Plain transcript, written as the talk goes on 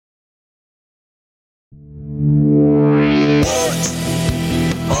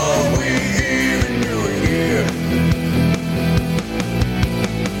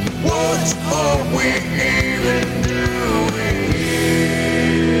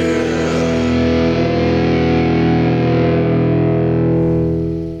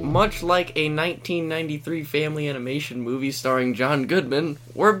much like a 1993 family animation movie starring John Goodman,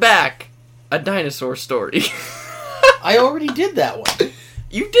 we're back. A Dinosaur Story. I already did that one.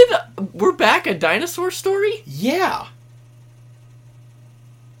 You did We're Back, A Dinosaur Story? Yeah.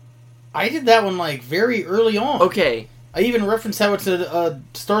 I did that one, like, very early on. Okay. I even referenced how it's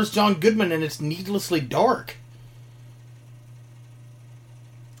stars John Goodman and it's needlessly dark.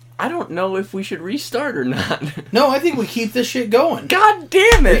 I don't know if we should restart or not. No, I think we keep this shit going. God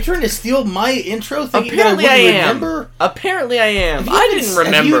damn Are you it! trying to steal my intro thinking Apparently that I wouldn't am. remember? Apparently I am. Have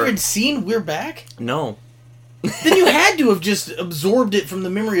remember. you even seen We're Back? No. Then you had to have just absorbed it from the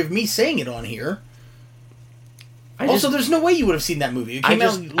memory of me saying it on here. There's no way you would have seen that movie. It came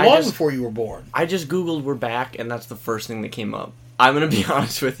out long before you were born. I just Googled We're Back, and that's the first thing that came up. I'm going to be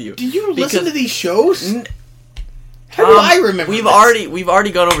honest with you. Do you listen to these shows? How do I remember We've this?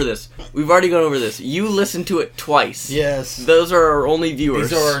 already gone over this. You listened to it twice. Yes. Those are our only viewers.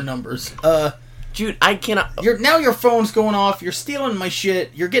 These are our numbers. Dude, I cannot... Now your phone's going off, you're stealing my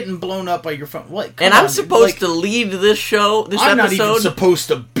shit, you're getting blown up by your phone. What? And I'm supposed to lead this show, this I'm episode? not even supposed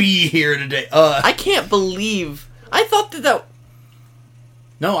to be here today. I can't believe... I thought that...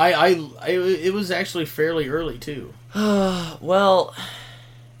 No, it was actually fairly early, too. Well...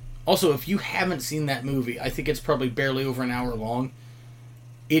 Also, if you haven't seen that movie, I think it's probably barely over an hour long.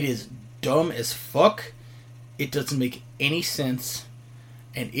 It is dumb as fuck. It doesn't make any sense.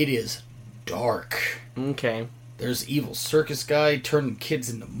 And it is dark. Okay. There's evil circus guy turning kids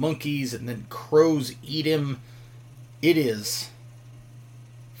into monkeys, and then crows eat him. It is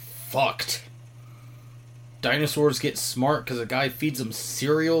fucked. Dinosaurs get smart because a guy feeds them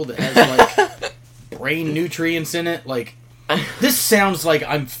cereal that has, like, brain nutrients in it. Like, this sounds like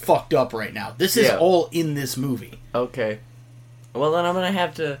I'm fucked up right now. This is all in this movie. Okay. Well, then I'm going to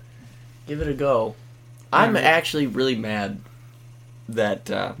have to give it a go. I'm actually really mad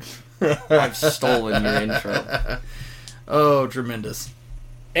that I've stolen your intro. Oh, tremendous.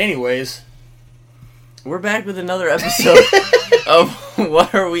 Anyways. We're back with another episode of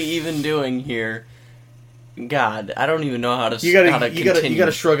What Are We Even Doing Here? God, I don't even know how to continue. You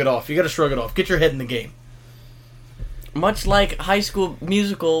gotta shrug it off. Get your head in the game. Much like High School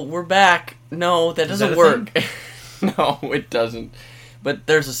Musical, we're back. No, that doesn't work. No, it doesn't. But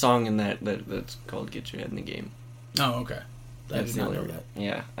there's a song in that's called Get Your Head in the Game. Oh, okay. I That's did not know that.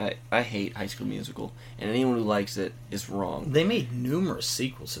 Yeah, I hate High School Musical, and anyone who likes it is wrong. They made numerous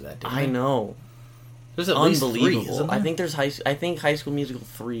sequels to that, didn't they? I know. There's at least Unbelievable. 3, isn't there? I think High School Musical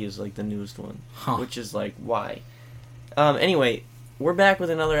 3 is like the newest one. Huh. Which is like, why? Anyway, we're back with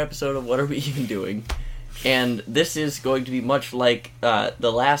another episode of What Are We Even Doing? And this is going to be much like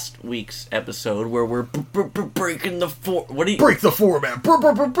the last week's episode where we're breaking the break the format.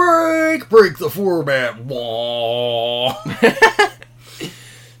 Break the format. Wah.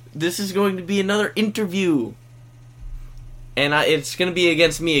 This is going to be another interview. And it's going to be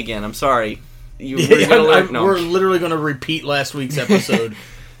against me again. I'm sorry. We're literally going to repeat last week's episode.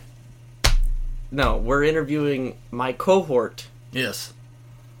 No, we're interviewing my cohort. Yes.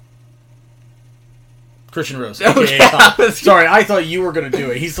 Christian Rose. Okay. Sorry, I thought you were going to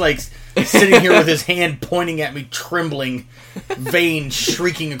do it. He's like sitting here with his hand pointing at me, trembling, veins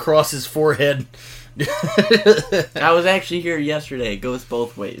shrieking across his forehead. I was actually here yesterday. It goes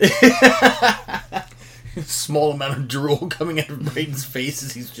both ways. Small amount of drool coming out of Brayden's face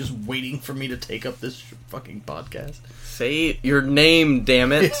as he's just waiting for me to take up this fucking podcast. Say your name,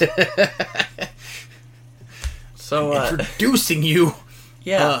 damn it. So, introducing you.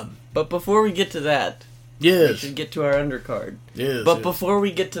 Yeah, but before we get to that, yes, we should get to our undercard. Yes. But before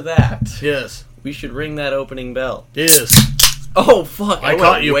we get to that, yes, we should ring that opening bell. Yes. Oh, fuck. I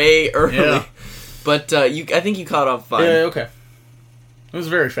caught went you way early. Yeah. But I think you caught off fine. Yeah, okay. It was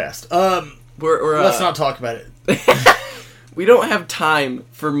very fast. Let's not talk about it. We don't have time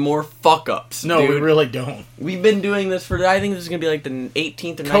for more fuck-ups, No, dude. we really don't. We've been doing this for, I think this is going to be like the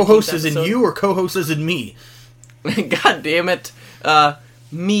 18th or 19th Co-host as in episode. you or co-host as in me? God damn it.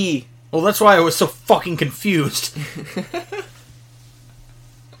 Me. Well, that's why I was so fucking confused.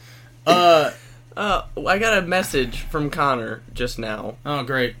 I got a message from Connor just now. Oh,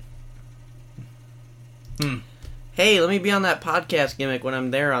 great. Hey, let me be on that podcast gimmick when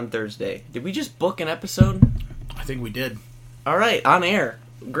I'm there on Thursday. Did we just book an episode? I think we did. Alright, on air.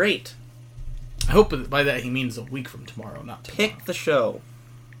 Great. I hope by that he means a week from tomorrow, not tomorrow. Pick the show.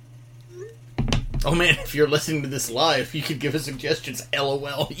 Oh man, if you're listening to this live, you could give us suggestions.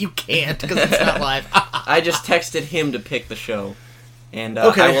 LOL. You can't, because it's not live. I just texted him to pick the show. And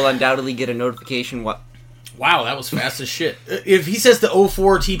okay. I will undoubtedly get a notification. Wow, that was fast as shit. If he says the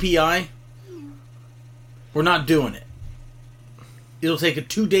 04 TPI, we're not doing it. It'll take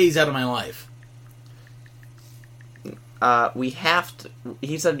 2 days out of my life. We have to...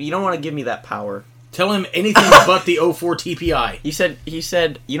 He said, you don't want to give me that power. Tell him anything but the 04 TPI. He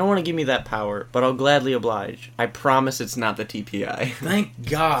said, you don't want to give me that power, but I'll gladly oblige. I promise it's not the TPI. Thank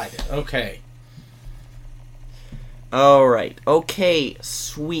God. Okay. Alright. Okay,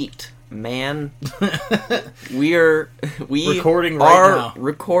 sweet, man. we Recording right are now.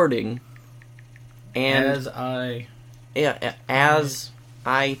 recording. And as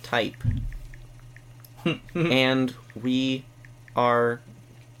I type. And we are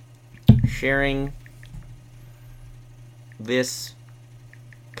sharing this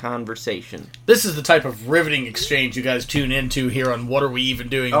conversation. This is the type of riveting exchange you guys tune into here on What Are We Even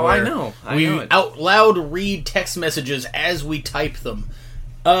Doing? Oh, where I know we it. out loud read text messages as we type them.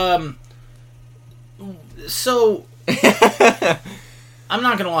 So... I'm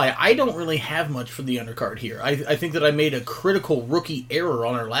not gonna lie, I don't really have much for the undercard here. I think that I made a critical rookie error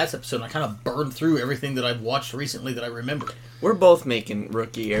on our last episode, and I kind of burned through everything that I've watched recently that I remember. We're both making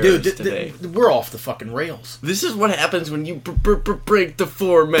rookie errors today. We're off the fucking rails. This is what happens when you break the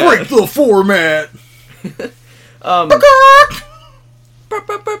format. Break the format!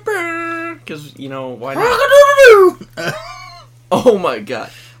 Because, you know, why not? Oh my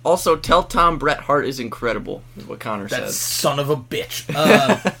god. Also, tell Tom Bret Hart is incredible, is what Connor That says. son of a bitch.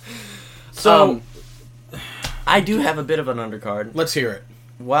 I do have a bit of an undercard. Let's hear it.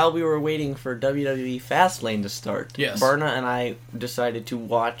 While we were waiting for WWE Fastlane to start, Yes. Berna and I decided to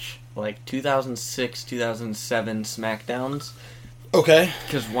watch, 2006, 2007 SmackDowns. Okay.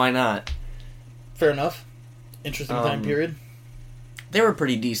 Because why not? Fair enough. Interesting time period. They were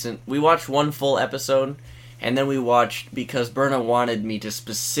pretty decent. We watched one full episode, and then we watched, because Berna wanted me to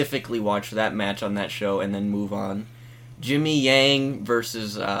specifically watch that match on that show and then move on, Jimmy Yang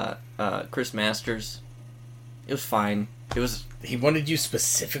versus Chris Masters. It was fine. It was... He wanted you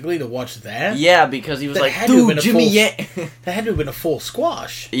specifically to watch that? Yeah, because he was That like, had to have dude, been a Jimmy full- Yang... That had to have been a full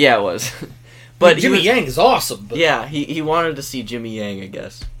squash. Yeah, it was. But Jimmy he was, Yang is awesome. But... Yeah, he wanted to see Jimmy Yang, I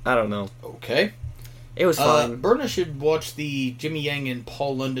guess. I don't know. Okay. It was fun. Berna should watch the Jimmy Yang and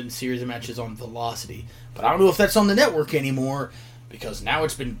Paul London series of matches on Velocity. But I don't know if that's on the network anymore, because now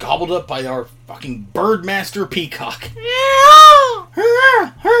it's been gobbled up by our fucking Birdmaster Peacock.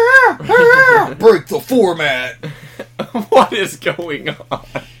 Break the format! What is going on?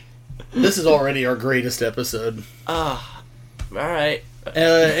 This is already our greatest episode. Alright.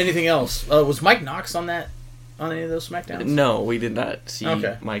 Anything else? Was Mike Knox on any of those SmackDowns? No, we did not see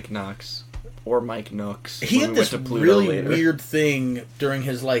Okay. Mike Knox. Or Mike Nooks. He when had we this went to Pluto really later. weird thing during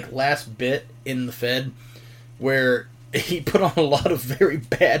his last bit in the Fed, where he put on a lot of very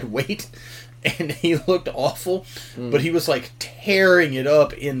bad weight, and he looked awful. But he was tearing it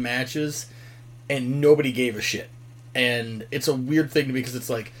up in matches, and nobody gave a shit. And it's a weird thing because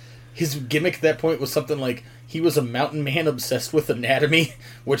it's his gimmick at that point was something like he was a mountain man obsessed with anatomy,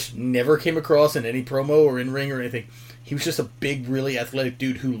 which never came across in any promo or in ring or anything. He was just a big, really athletic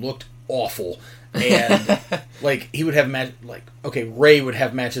dude who looked awful. And he would have Ray would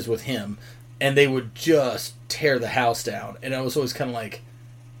have matches with him, and they would just tear the house down. And I was always kind of like,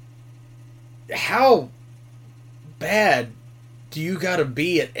 how bad do you gotta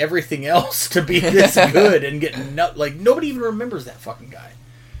be at everything else to be this good and get nobody even remembers that fucking guy.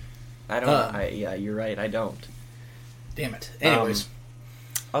 I don't yeah, you're right, I don't. Damn it. Anyways.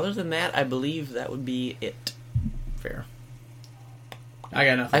 Other than that, I believe that would be it. Fair. I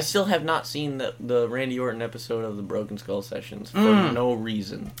got nothing. I still have not seen the Randy Orton episode of the Broken Skull Sessions for no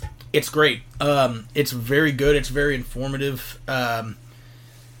reason. It's great. It's very good. It's very informative.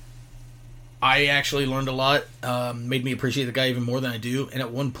 I actually learned a lot. Made me appreciate the guy even more than I do. And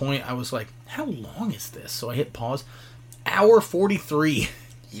at one point, I was like, how long is this? So I hit pause. Hour 43.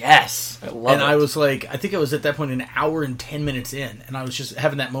 Yes! I love it. And I was like, I think I was at that point an hour and 10 minutes in. And I was just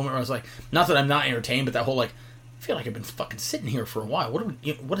having that moment where I was like, not that I'm not entertained, but that whole I feel like I've been fucking sitting here for a while.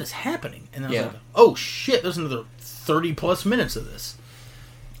 What is happening? And I was like, oh shit, there's another 30 plus minutes of this.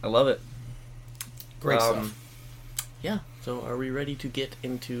 I love it. Great stuff. Yeah, so are we ready to get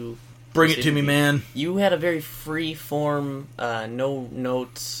into... Bring it to me, man. You had a very free-form, no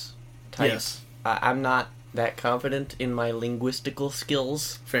notes type. Yes. I'm not that confident in my linguistical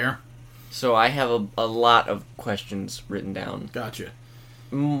skills. Fair. So I have a lot of questions written down. Gotcha.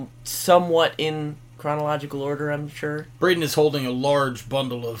 Somewhat in chronological order, I'm sure. Braden is holding a large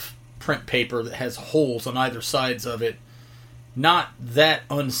bundle of print paper that has holes on either sides of it. Not that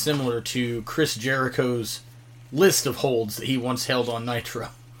unsimilar to Chris Jericho's list of holds that he once held on Nitro.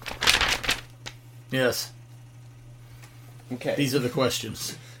 Yes. Okay. These are the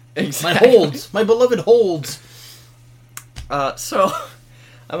questions. Exactly. My holds! My beloved holds! So,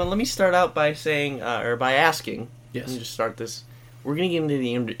 let me start out by saying, or by asking. Yes. Let me just start this. We're going to get into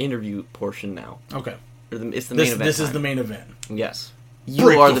the interview portion now. Okay. It's the main event. This time. is the main event. Yes.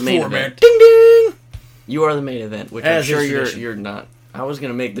 You are the main event. Ding ding! You are the main event, which As I'm sure is you're not. I was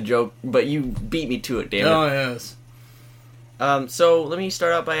going to make the joke, but you beat me to it, damn it. Oh, yes. So, let me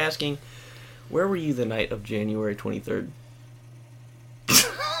start out by asking, where were you the night of January 23rd?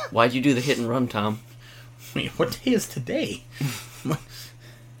 Why'd you do the hit and run, Tom? Wait, what day is today?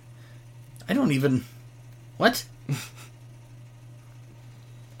 I don't even... What?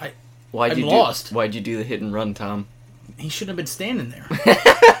 Why'd I'm lost. Why'd you do the hit and run, Tom? He shouldn't have been standing there.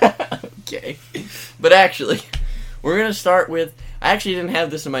 Okay. But actually, we're going to start with... I actually didn't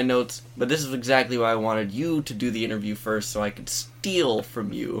have this in my notes, but this is exactly why I wanted you to do the interview first, so I could steal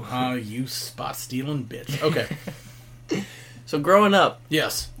from you. You spot-stealing bitch. Okay. So growing up,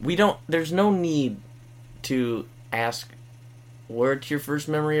 Yes. there's no need to ask, what's your first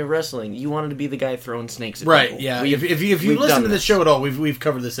memory of wrestling? You wanted to be the guy throwing snakes at Right, people. yeah. If you listen to this show at all, we've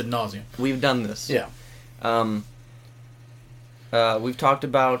covered this ad nauseum. We've done this. Yeah. We've talked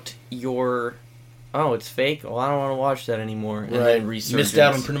about your... Oh, it's fake? Well, I don't want to watch that anymore. And then Missed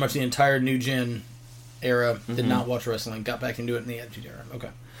out on pretty much the entire New Gen era. Did not watch wrestling. Got back into it in the Attitude Era. Okay.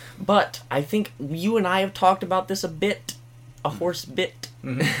 But I think you and I have talked about this a bit. A horse bit.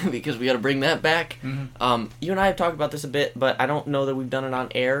 Because we got to bring that back. Mm-hmm. You and I have talked about this a bit, but I don't know that we've done it on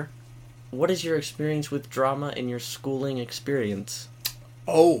air. What is your experience with drama in your schooling experience?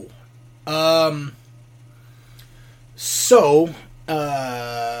 Oh.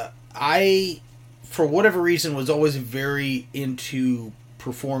 I, for whatever reason, was always very into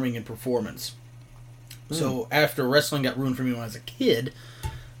performing and performance. So after wrestling got ruined for me when I was a kid,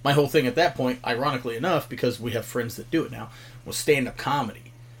 my whole thing at that point, ironically enough, because we have friends that do it now, was stand-up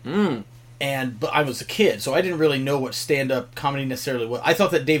comedy. But I was a kid, so I didn't really know what stand-up comedy necessarily was. I thought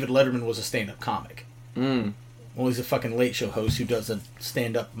that David Letterman was a stand-up comic. Well, he's a fucking late show host who does a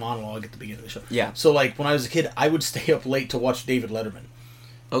stand-up monologue at the beginning of the show. Yeah. So, like, when I was a kid, I would stay up late to watch David Letterman.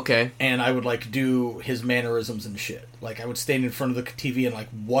 Okay. And I would, like, do his mannerisms and shit. Like, I would stand in front of the TV and, like,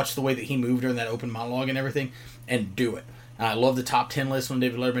 watch the way that he moved during that open monologue and everything, and do it. And I love the top 10 list when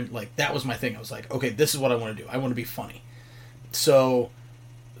David Letterman, like, that was my thing. I was like, okay, this is what I want to do. I want to be funny. So,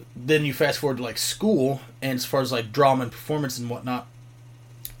 then you fast forward to, like, school, and as far as, like, drama and performance and whatnot,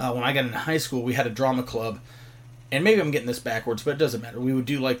 when I got into high school, we had a drama club, and maybe I'm getting this backwards, but it doesn't matter. We would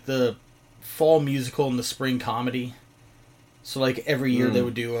do, like, the fall musical and the spring comedy. So, like, every year they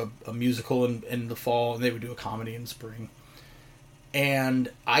would do a musical in the fall, and they would do a comedy in the spring. And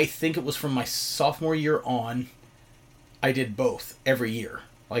I think it was from my sophomore year on, I did both every year.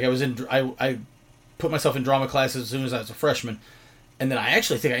 Like, I put myself in drama classes as soon as I was a freshman, and then I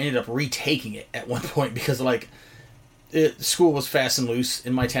actually think I ended up retaking it at one point because, like, school was fast and loose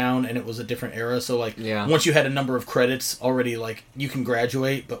in my town, and it was a different era. So, like, once you had a number of credits already, like, you can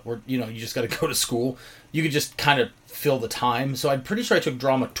graduate, but you just got to go to school. You could just kind of fill the time. So I'm pretty sure I took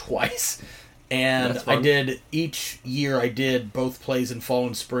drama twice, and I did each year. I did both plays in fall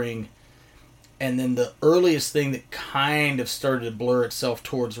and spring, and then the earliest thing that kind of started to blur itself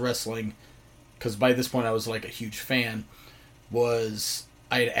towards wrestling, because by this point I was like a huge fan, was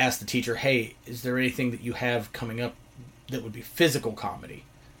I had asked the teacher, "Hey, is there anything that you have coming up that would be physical comedy?"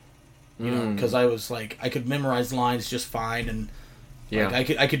 You know, because I was like, I could memorize lines just fine, and like,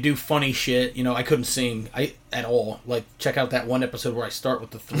 I could do funny shit. You know, I couldn't sing at all. Like, check out that one episode where I start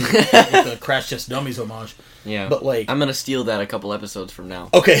with with the Crash Test Dummies homage. Yeah, but like, I'm gonna steal that a couple episodes from now.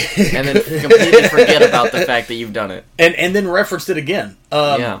 Okay, and then completely forget about the fact that you've done it, and then referenced it again.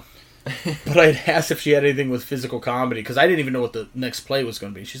 But I'd asked if she had anything with physical comedy because I didn't even know what the next play was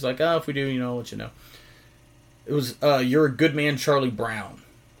going to be. She's like, "Oh, if we do, I'll let you know." It was You're a Good Man, Charlie Brown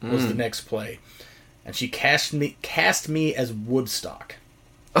was the next play. And she cast me as Woodstock.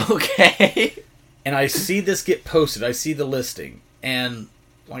 Okay. And I see this get posted. I see the listing. And,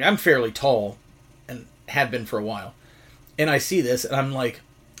 like, I'm fairly tall and have been for a while. And I see this and I'm like,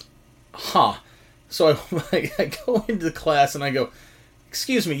 huh. So I go into the class and I go,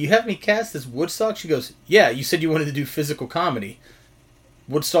 "Excuse me, you have me cast as Woodstock?" She goes, "Yeah, you said you wanted to do physical comedy.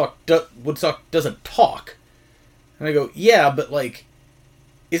 Woodstock doesn't talk." And I go, "Yeah, but, like,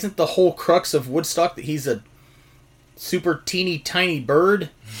 isn't the whole crux of Woodstock that he's a super teeny tiny bird?"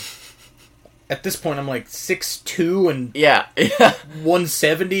 At this point, I'm like 6'2" and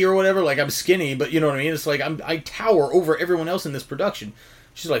 170 or whatever. Like, I'm skinny, but you know what I mean? It's like I tower over everyone else in this production.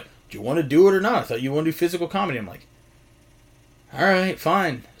 She's like, "Do you want to do it or not? I thought you want to do physical comedy." I'm like, "All right,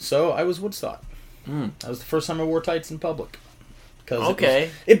 fine." So I was Woodstock. That was the first time I wore tights in public.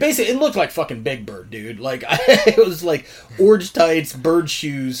 Okay. It looked like fucking Big Bird, dude. Like, it was like orange tights, bird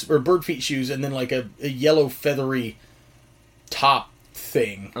shoes, or bird feet shoes, and then like a yellow feathery top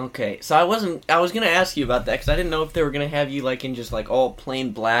thing. Okay, so I was gonna ask you about that, because I didn't know if they were gonna have you, like, in just, like, all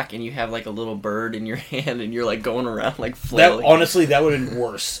plain black, and you have, like, a little bird in your hand, and you're, like, going around, like, flailing. Honestly, that would have been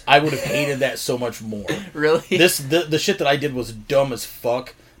worse. I would have hated that so much more. Really? The shit that I did was dumb as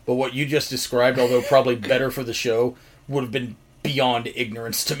fuck, but what you just described, although probably better for the show, would have been beyond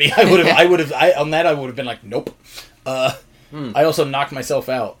ignorance to me. I would have been like, nope. I also knocked myself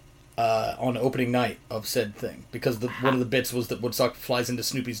out on opening night of said thing, because one of the bits was that Woodstock flies into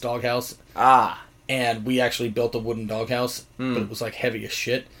Snoopy's doghouse. And we actually built a wooden doghouse, but it was like heavy as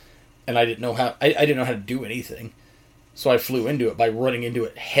shit, and I didn't know how to do anything. So I flew into it by running into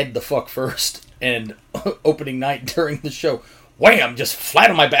it head the fuck first, and opening night during the show, wham, just flat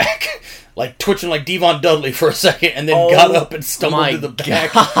on my back, like twitching like Devon Dudley for a second, and then got up and stumbled to the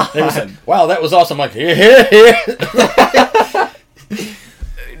back. They was like, wow, that was awesome. I'm like,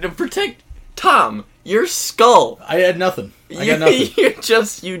 To protect Tom, your skull. I had nothing. I got nothing.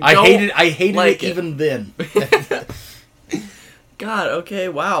 I hated like it even then. God, okay,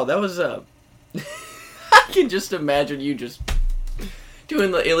 wow, that was I can just imagine you just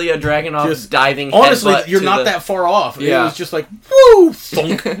doing the Ilya Dragunov just diving. Honestly, you're not that far off. Yeah. It was just like, woo,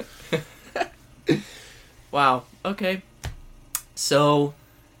 thunk. Wow. Okay. So,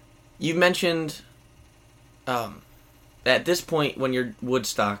 you mentioned, at this point when you're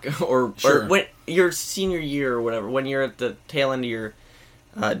Woodstock, or when your senior year or whatever, when you're at the tail end of your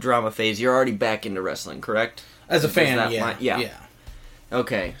drama phase, you're already back into wrestling, correct? As a fan, yeah.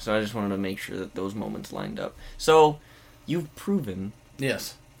 Okay, so I just wanted to make sure that those moments lined up. So, you've proven...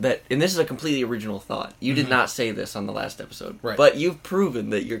 Yes. That, and this is a completely original thought. You did not say this on the last episode. Right. But you've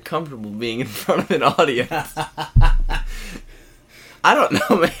proven that you're comfortable being in front of an audience. I don't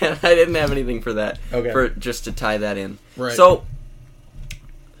know, man. I didn't have anything for that. Okay. For just to tie that in. Right. So,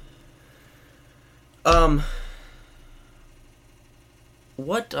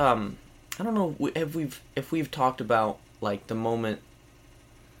 what, I don't know if we've talked about, like, the moment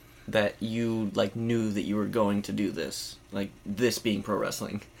that you, like, knew that you were going to do this, like, this being pro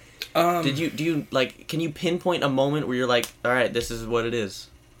wrestling. Do you like, can you pinpoint a moment where you're like, all right, this is what it is?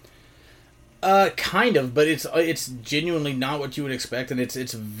 Kind of, but it's genuinely not what you would expect, and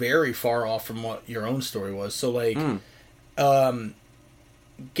it's very far off from what your own story was. So, like,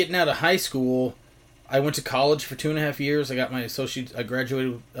 getting out of high school, I went to college for 2.5 years. I got my I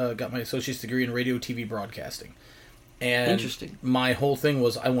graduated, got my associate's degree in radio, TV broadcasting. And interesting. My whole thing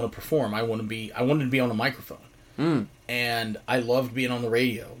was, I want to perform. I wanted to be on a microphone. And I loved being on the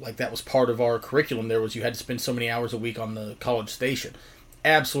radio. Like, that was part of our curriculum. There was, you had to spend so many hours a week on the college station.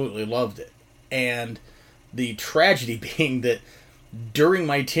 Absolutely loved it. And the tragedy being that during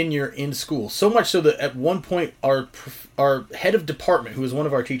my tenure in school, so much so that at one point our head of department, who was one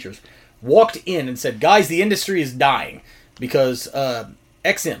of our teachers, walked in and said, guys, the industry is dying, because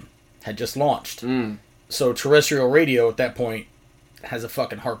XM had just launched. So terrestrial radio at that point has a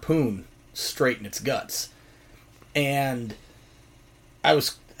fucking harpoon straight in its guts. And I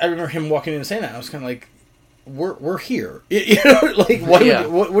remember him walking in and saying that. I was kind of like, we're here. You know, like, what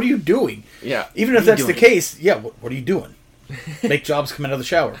are you doing? Yeah. Even if that's the case, what are you doing? Make jobs come out of the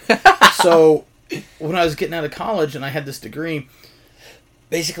shower. So when I was getting out of college and I had this degree,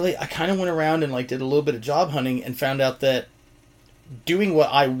 basically I kind of went around and, like, did a little bit of job hunting and found out that doing what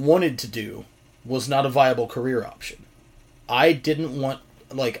I wanted to do was not a viable career option. I didn't want,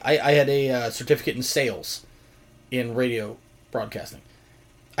 like, I had a certificate in sales in radio broadcasting.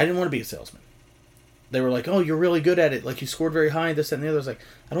 I didn't want to be a salesman. They were like, oh, you're really good at it. Like, you scored very high, this, that, and the other. I was like,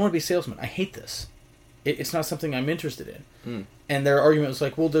 I don't want to be a salesman. I hate this. It's not something I'm interested in. And their argument was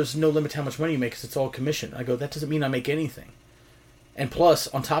like, well, there's no limit to how much money you make because it's all commission. I go, that doesn't mean I make anything. And plus,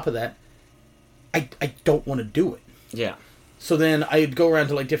 on top of that, I don't want to do it. Yeah. So then I'd go around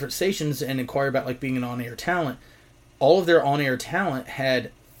to, like, different stations and inquire about, like, being an on-air talent. All of their on-air talent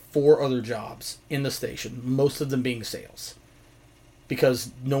had 4 other jobs in the station, most of them being sales.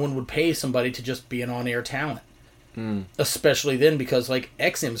 Because no one would pay somebody to just be an on-air talent. Especially then, because, like,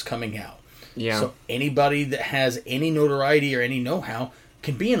 XM's coming out. Yeah. So anybody that has any notoriety or any know-how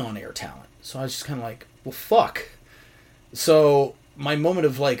can be an on-air talent. So I was just kind of like, well, fuck. So my moment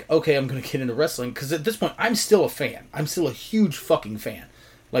of, like, okay, I'm going to get into wrestling, because at this point, I'm still a fan. I'm still a huge fucking fan.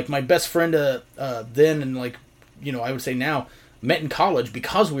 Like, my best friend then, and, like, you know, I would say now, met in college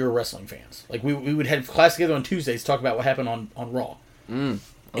because we were wrestling fans. Like, we would have class together on Tuesdays to talk about what happened on Raw. Okay.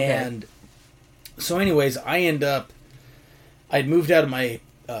 And so anyways, I'd moved out of my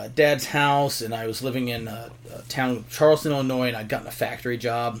dad's house, and I was living in a town of Charleston, Illinois, and I'd gotten a factory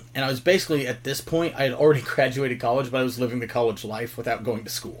job. And I was basically, at this point, I had already graduated college, but I was living the college life without going to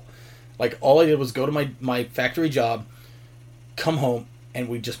school. Like, all I did was go to my factory job, come home, and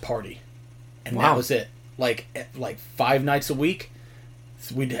we'd just party. And that was it. Like 5 nights a week.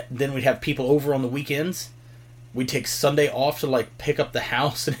 We'd have people over on the weekends. We'd take Sunday off to, like, pick up the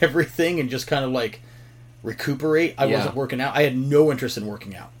house and everything and just kind of, like, recuperate. I wasn't working out. I had no interest in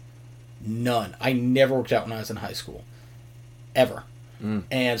working out. None. I never worked out when I was in high school. Ever.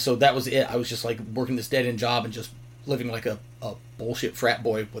 And so that was it. I was just, like, working this dead-end job and just living like a bullshit frat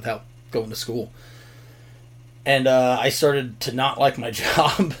boy without going to school. And I started to not like my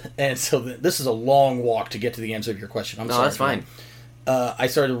job. And so this is a long walk to get to the answer of your question. I'm sorry. No, that's fine. I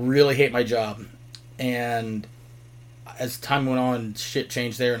started to really hate my job. And as time went on, shit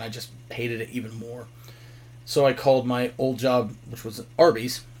changed there, and I just hated it even more. So I called my old job, which was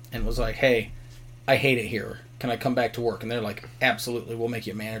Arby's, and was like, hey, I hate it here. Can I come back to work? And they're like, absolutely, we'll make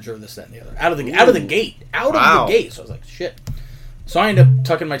you a manager, this, that, and the other. Out of the gate. Out of the gate. So I was like, shit. So I ended up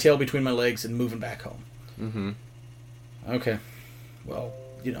tucking my tail between my legs and moving back home. Mm-hmm. Okay. Well,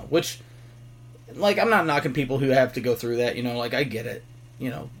 which, like, I'm not knocking people who have to go through that, like, I get it.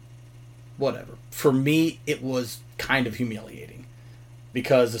 Whatever. For me, it was kind of humiliating.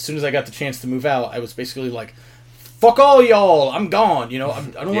 Because as soon as I got the chance to move out, I was basically like, fuck all y'all, I'm gone, I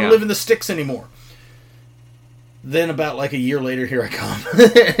don't want to live in the sticks anymore. Then about like a year later, here I come.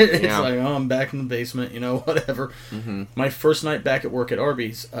 It's like, oh, I'm back in the basement, whatever. Mm-hmm. My first night back at work at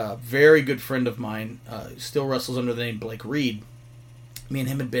Arby's, a very good friend of mine, still wrestles under the name Blake Reed. Me and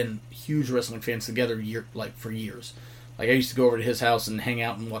him had been huge wrestling fans together for years. Like, I used to go over to his house and hang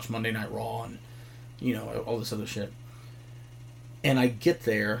out and watch Monday Night Raw and, all this other shit. And I get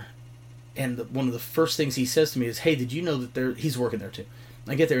there, and one of the first things he says to me is, hey, did you know that he's working there too.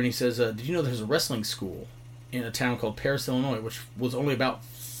 I get there, and he says, did you know there's a wrestling school in a town called Paris, Illinois, which was only about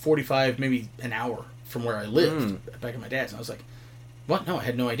 45, maybe an hour from where I lived, back at my dad's. And I was like, what? No, I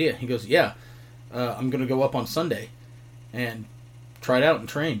had no idea. He goes, yeah, I'm going to go up on Sunday and try it out and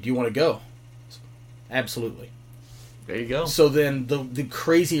train. Do you want to go? Absolutely. There you go. So then the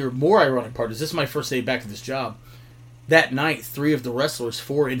crazier, more ironic part is this is my first day back at this job. That night, 3 of the wrestlers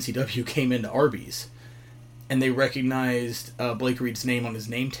for NCW came into Arby's, and they recognized Blake Reed's name on his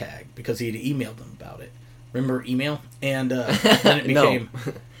name tag because he had emailed them about it. Remember email? And then it became,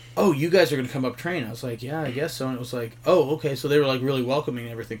 oh, you guys are going to come up train. I was like, yeah, I guess so. And it was like, oh, okay. So they were like really welcoming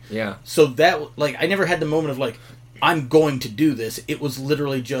and everything. Yeah. So that, like, I never had the moment of like, I'm going to do this. It was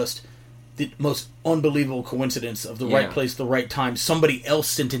literally just the most unbelievable coincidence of the right place, the right time. Somebody else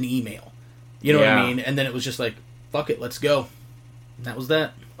sent an email. You know what I mean? And then it was just like, fuck it, let's go. And that was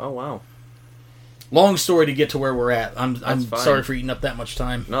that. Oh, wow. Long story to get to where we're at. I'm sorry for eating up that much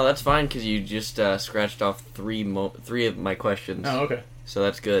time. No, that's fine, because you just scratched off three of my questions. Oh, okay. So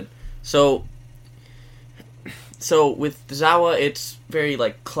that's good. So with Zawa, it's very,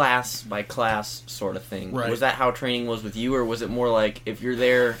 like, class by class sort of thing. Right. Was that how training was with you, or was it more like, if you're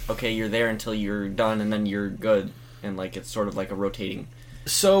there, okay, you're there until you're done, and then you're good, and, like, it's sort of like a rotating...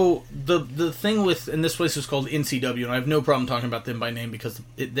 So, the thing with... And this place is called NCW, and I have no problem talking about them by name because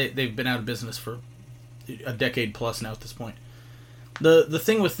they've been out of business for a decade plus now at this point. The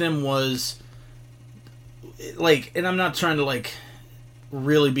thing with them was... Like, and I'm not trying to, like,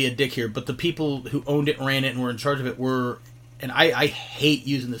 really be a dick here, but the people who owned it, ran it, and were in charge of it were... And I hate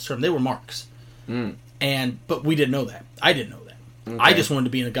using this term. They were marks. But we didn't know that. I didn't know that. Okay. I just wanted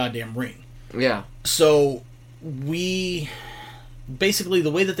to be in a goddamn ring. Yeah. So, basically,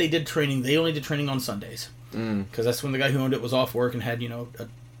 the way that they did training, they only did training on Sundays. Because that's when the guy who owned it was off work and had, a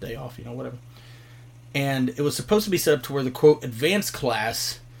day off, whatever. And it was supposed to be set up to where the, quote, advanced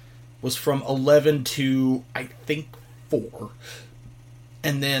class was from 11 to, I think, 4.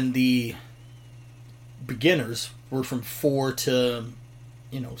 And then the beginners were from 4 to,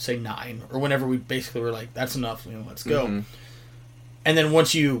 say 9. Or whenever we basically were like, that's enough, let's go. Mm-hmm. And then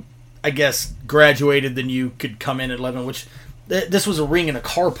once you, I guess, graduated, then you could come in at 11, which... This was a ring in a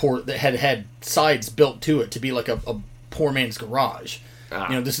carport that had sides built to it to be like a poor man's garage.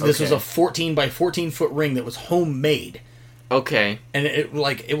 This was a 14 by 14 foot ring that was homemade. Okay. And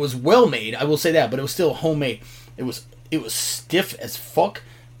it was well made, I will say that, but it was still homemade. It was stiff as fuck.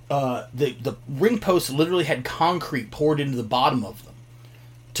 The ring posts literally had concrete poured into the bottom of them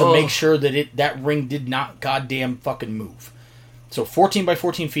to make sure that that ring did not goddamn fucking move. So 14 by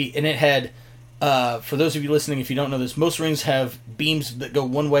 14 feet, and it had... for those of you listening, if you don't know this, most rings have beams that go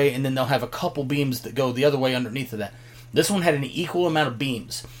one way, and then they'll have a couple beams that go the other way underneath of that. This one had an equal amount of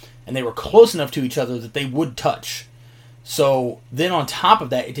beams, and they were close enough to each other that they would touch. So then on top of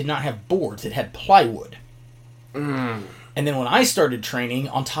that, it did not have boards. It had plywood. And then when I started training,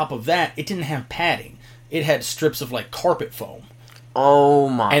 on top of that, it didn't have padding. It had strips of like carpet foam. Oh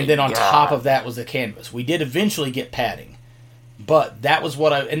my! And then on God. top of that was the canvas. We did eventually get padding, but that was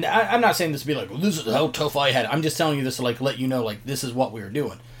what I'm not saying this to be like, well, this is how tough I had it. I'm just telling you this to like let you know like this is what we were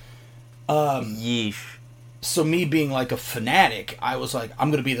doing. Yeesh. So me being like a fanatic, I was like,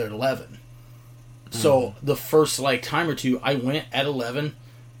 I'm gonna be there at 11. So the first like time or two, I went at 11,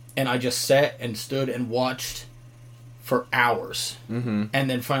 and I just sat and stood and watched for hours. Mm-hmm. And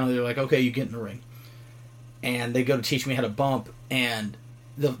then finally they're like, okay, you get in the ring. And they go to teach me how to bump. And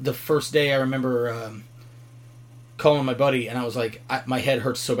the first day I remember calling my buddy, and I was like, my head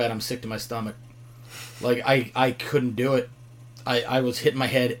hurts so bad I'm sick to my stomach. Like, I couldn't do it. I was hitting my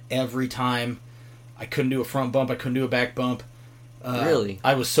head every time. I couldn't do a front bump. I couldn't do a back bump. Really?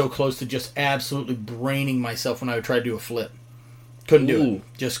 I was so close to just absolutely braining myself when I would try to do a flip. Couldn't do it.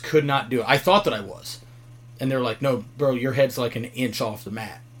 Just could not do it. I thought that I was. And they're like, no, bro, your head's like an inch off the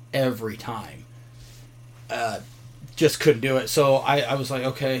mat every time. Just couldn't do it. So I was like,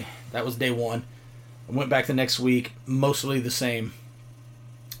 okay, that was day one. I went back the next week, mostly the same.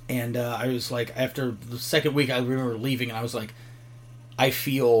 And I was like, after the second week, I remember leaving, and I was like, I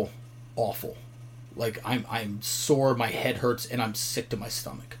feel awful. Like, I'm sore, my head hurts, and I'm sick to my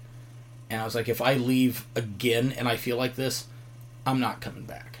stomach. And I was like, if I leave again and I feel like this, I'm not coming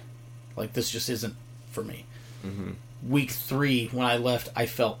back. Like, this just isn't for me. Mm-hmm. Week 3, when I left, I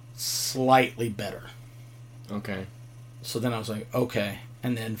felt slightly better. Okay. So then I was like, okay.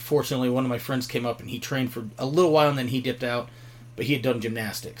 And then, fortunately, one of my friends came up, and he trained for a little while, and then he dipped out. But he had done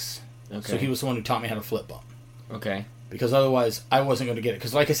gymnastics. Okay. So he was the one who taught me how to flip bump. Okay. Because otherwise, I wasn't going to get it.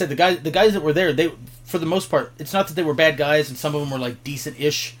 Because like I said, the guys that were there, they, for the most part, it's not that they were bad guys, and some of them were like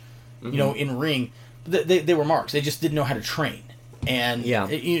decent-ish, you know, in ring. But they were marks. They just didn't know how to train. And, yeah,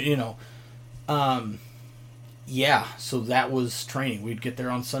 so that was training. We'd get there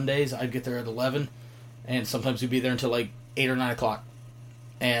on Sundays. I'd get there at 11. And sometimes we'd be there until like 8 or 9 o'clock.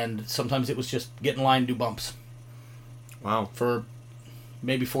 And sometimes it was just get in line and do bumps. Wow. For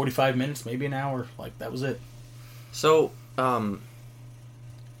maybe 45 minutes, maybe an hour. Like, that was it. So,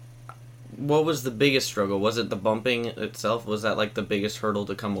 what was the biggest struggle? Was it the bumping itself? Was that like the biggest hurdle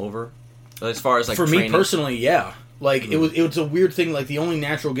to come over? As far as like for training? me personally, yeah. Like it was a weird thing. Like the only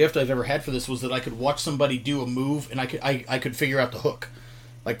natural gift I've ever had for this was that I could watch somebody do a move and I could figure out the hook.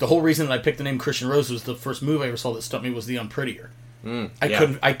 Like the whole reason that I picked the name Christian Rose was the first move I ever saw that stumped me was the Unprettier.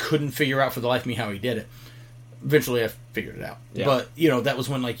 I couldn't figure out for the life of me how he did it. Eventually I figured it out. Yeah. But, you know, that was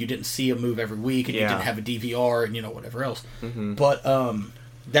when like you didn't see a move every week and you didn't have a DVR and, you know, whatever else. Mm-hmm. But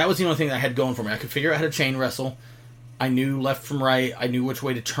that was the only thing that I had going for me. I could figure out how to chain wrestle. I knew left from right. I knew which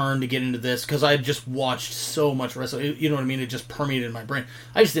way to turn to get into this because I had just watched so much wrestling. You know what I mean? It just permeated in my brain.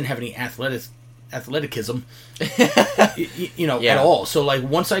 I just didn't have any athleticism, you know, at all. So, like,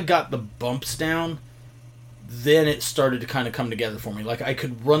 once I got the bumps down, then it started to kind of come together for me. Like, I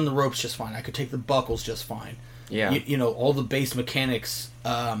could run the ropes just fine. I could take the buckles just fine. Yeah. You know, all the base mechanics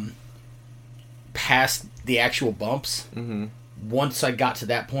past the actual bumps. Mm-hmm. Once I got to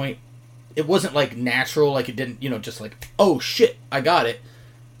that point, it wasn't, like, natural. Like, it didn't, you know, just like, oh, shit, I got it.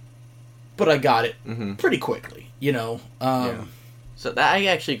 But I got it pretty quickly, you know. So I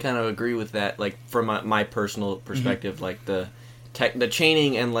actually kind of agree with that, like, from my personal perspective. Like, the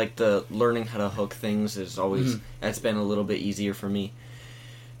chaining and, like, the learning how to hook things is always, that's been a little bit easier for me.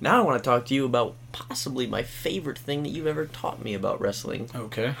 Now I want to talk to you about possibly my favorite thing that you've ever taught me about wrestling.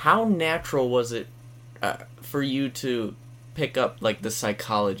 Okay. How natural was it for you to pick up, like, the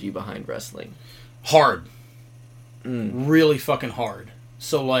psychology behind wrestling? Hard. Really fucking hard.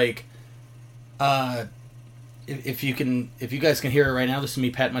 So, like, if you guys can hear it right now, this is me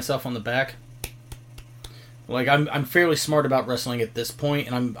patting myself on the back. Like, I'm fairly smart about wrestling at this point,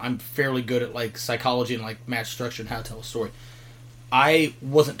 and I'm fairly good at, like, psychology and, like, match structure and how to tell a story. I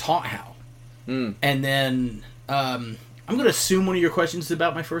wasn't taught how. And then, I'm going to assume one of your questions is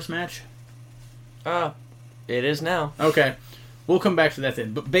about my first match. It is now. Okay. We'll come back to that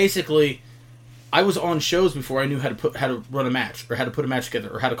then. But basically, I was on shows before I knew how to run a match, or how to put a match together,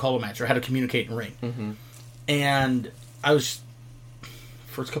 or how to call a match, or how to communicate in ring. Mm-hmm. And I was,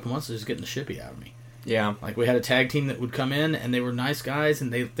 first couple months, just getting the shippy out of me. Yeah. Like, we had a tag team that would come in, and they were nice guys,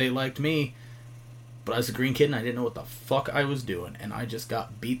 and they liked me. But I was a green kid, and I didn't know what the fuck I was doing, and I just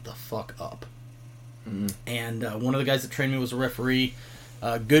got beat the fuck up. And one of the guys that trained me was a referee,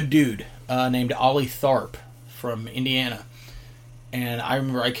 good dude, named Ollie Tharp from Indiana. And I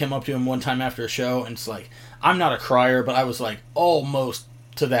remember I came up to him one time after a show, and it's like, I'm not a crier, but I was like almost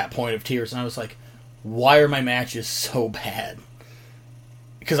to that point of tears, and I was like, why are my matches so bad?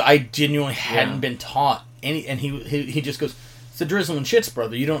 Because I genuinely hadn't been taught any, and he just goes, it's the drizzling shits,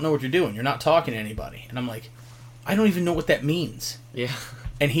 brother. You don't know what you're doing. You're not talking to anybody. And I'm like, I don't even know what that means. Yeah.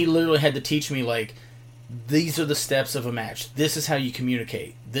 And he literally had to teach me, like, these are the steps of a match. This is how you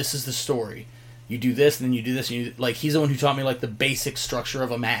communicate. This is the story. You do this, and then you do this, and you, like, he's the one who taught me, like, the basic structure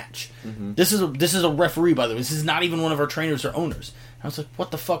of a match. Mm-hmm. This is a referee, by the way. This is not even one of our trainers or owners. And I was like, what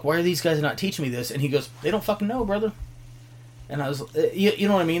the fuck? Why are these guys not teaching me this? And he goes, they don't fucking know, brother. And I was, you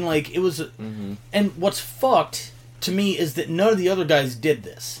know what I mean? Like, it was, and what's fucked to me is that none of the other guys did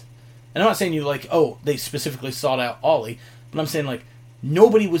this. And I'm not saying you, like, oh, they specifically sought out Ollie, but I'm saying, like,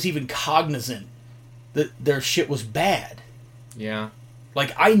 nobody was even cognizant that their shit was bad. Yeah.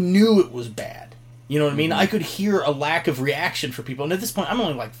 Like, I knew it was bad. You know what I mean? I could hear a lack of reaction for people. And at this point, I'm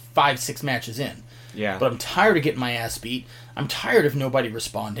only, like, 5-6 matches in. Yeah. But I'm tired of getting my ass beat. I'm tired of nobody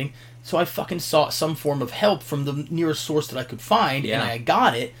responding. So I fucking sought some form of help from the nearest source that I could find, and I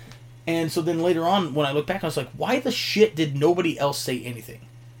got it. And so then later on, when I look back, I was like, why the shit did nobody else say anything?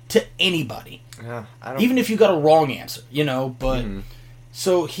 To anybody. Even if you got a wrong answer, you know? But,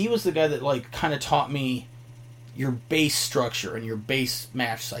 so he was the guy that, like, kind of taught me your base structure and your base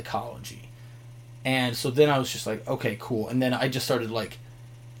match psychology. And so then I was just like, okay, cool. And then I just started, like,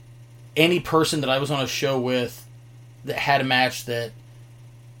 any person that I was on a show with that had a match that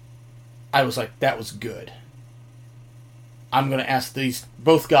I was like, that was good. I'm going to ask these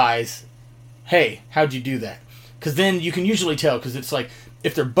both guys, hey, how'd you do that? Because then you can usually tell, because it's like,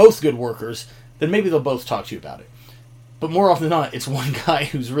 if they're both good workers, then maybe they'll both talk to you about it. But more often than not, it's one guy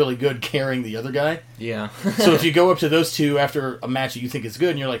who's really good carrying the other guy. Yeah. So if you go up to those two after a match that you think is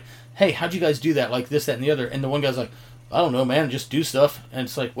good, and you're like, hey, how'd you guys do that? Like this, that, and the other. And the one guy's like, I don't know, man, just do stuff. And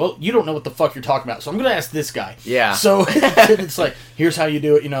it's like, well, you don't know what the fuck you're talking about, so I'm going to ask this guy. Yeah. So it's like, here's how you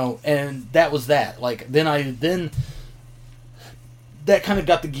do it, you know, and that was that. Like, then that kind of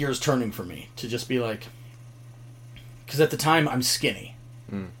got the gears turning for me to just be like, because at the time I'm skinny,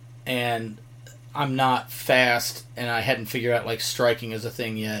 and I'm not fast, and I hadn't figured out, like, striking as a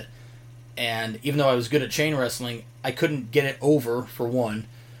thing yet. And even though I was good at chain wrestling, I couldn't get it over, for one,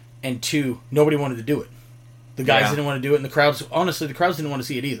 and two, nobody wanted to do it. The guys didn't want to do it, and the crowds didn't want to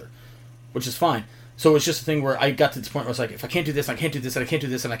see it either, which is fine. So it's just a thing where I got to this point where I was like, if I can't do this, I can't do this, and I can't do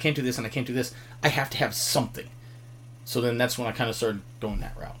this, and I can't do this, and I can't do this, I have to have something. So then that's when I kind of started going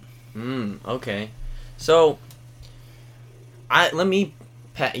that route. Okay. So, let me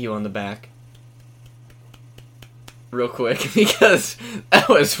pat you on the back real quick, because that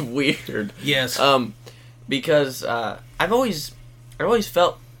was weird. Yes. Because I've always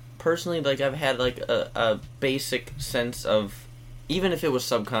felt personally like I've had like a basic sense of, even if it was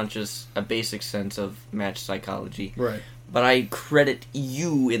subconscious, a basic sense of match psychology. Right. But I credit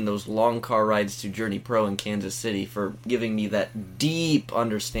you in those long car rides to Journey Pro in Kansas City for giving me that deep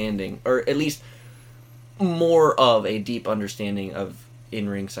understanding, or at least more of a deep understanding of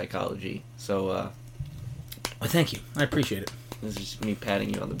in-ring psychology. So, well, thank you. I appreciate it. This is just me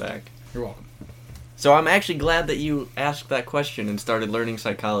patting you on the back. You're welcome. So I'm actually glad that you asked that question and started learning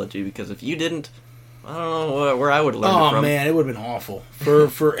psychology, because if you didn't, I don't know where I would have learned it from. Oh, man, it would have been awful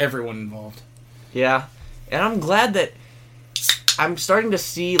for everyone involved. Yeah. And I'm glad that I'm starting to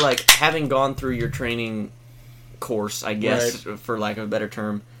see, like, having gone through your training course, I guess, for lack of a better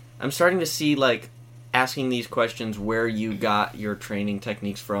term, I'm starting to see, like, asking these questions where you got your training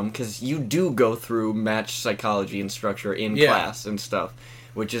techniques from, because you do go through match psychology and structure in class and stuff,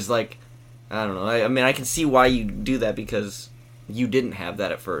 which is, like, I don't know, I mean, I can see why you do that, because you didn't have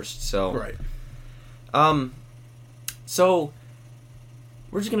that at first, so... Right. So,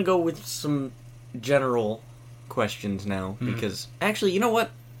 we're just gonna go with some general questions now, because actually, you know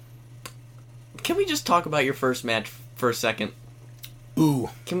what? Can we just talk about your first match for a second? Ooh.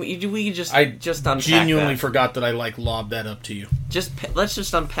 Can we just just unpack genuinely that? Forgot that I, like, lobbed that up to you. Let's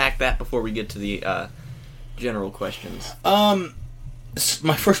just unpack that before we get to the general questions.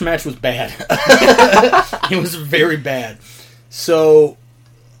 My first match was bad. It was very bad. So,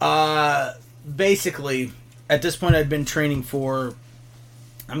 basically, at this point, I'd been training for,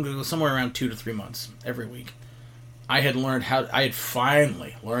 I'm going to go somewhere around 2 to 3 months every week. I had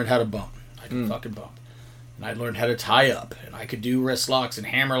finally learned how to bump. I could fucking bump. And I'd learned how to tie up. And I could do wrist locks and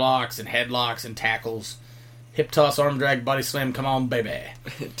hammer locks and headlocks and tackles. Hip toss, arm drag, body slam, come on, baby.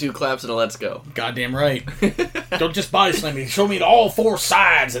 2 claps and a let's go. Goddamn right. Don't just body slam me. Show me all 4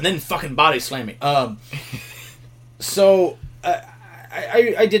 sides and then fucking body slam me. So,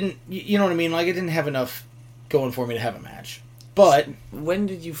 I didn't, you know what I mean? Like, I didn't have enough going for me to have a match. But... When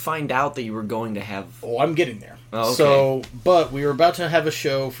did you find out that you were going to have... Oh, I'm getting there. Oh, okay. So, but we were about to have a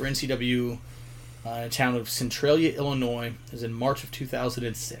show for NCW in the town of Centralia, Illinois. It was in March of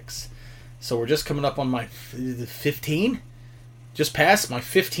 2006. So we're just coming up on my 15? Just past my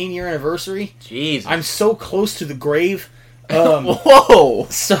 15-year anniversary. Jesus. I'm so close to the grave. Whoa!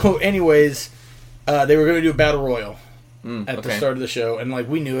 So, anyways, they were going to do a battle royal at the okay. start of the show, and like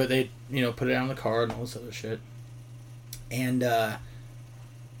we knew it. They, put it on the card and all this other shit. And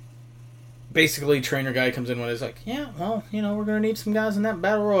basically, trainer guy comes in and he's like, "Yeah, well, we're going to need some guys in that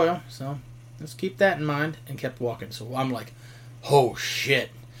battle royal, so let's keep that in mind." And kept walking. So I'm like, "Oh shit,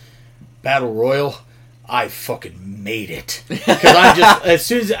 battle royal." I fucking made it. Because I'm just, as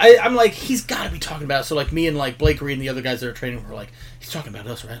soon as, I'm like, he's got to be talking about it. So, like, me and, like, Blake Reed and the other guys that are training were like, he's talking about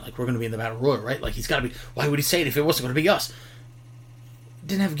us, right? Like, we're going to be in the Battle Royal, right? Like, he's got to be, why would he say it if it wasn't going to be us?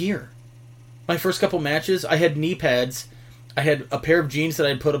 Didn't have gear. My first couple matches, I had knee pads. I had a pair of jeans that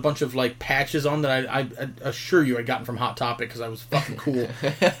I'd put a bunch of, like, patches on that I assure you I'd gotten from Hot Topic because I was fucking cool.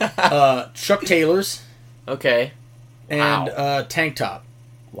 Chuck Taylors. Okay. And tank top.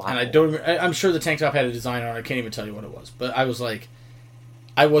 Wow. And I'm sure the tank top had a design on it. I can't even tell you what it was. But I was like,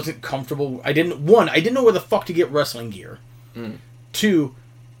 I wasn't comfortable. I didn't know where the fuck to get wrestling gear. 2,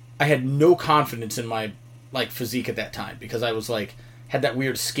 I had no confidence in my, like, physique at that time. Because I was like, had that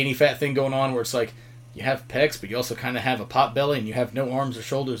weird skinny fat thing going on where it's like, you have pecs, but you also kind of have a pot belly and you have no arms or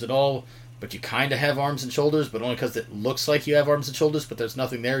shoulders at all. But you kind of have arms and shoulders, but only because it looks like you have arms and shoulders, but there's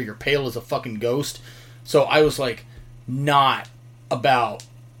nothing there. You're pale as a fucking ghost. So I was like, not about...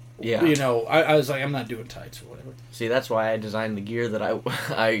 Yeah. I was like, I'm not doing tights or whatever. See, that's why I designed the gear that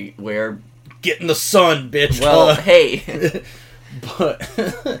I wear. Get in the sun, bitch. Well, hey.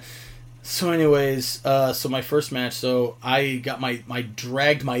 But, so anyways, so my first match, so I got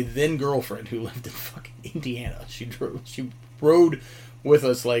dragged my then girlfriend who lived in fucking Indiana. She rode with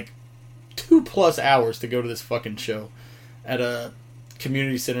us like 2+ hours to go to this fucking show at a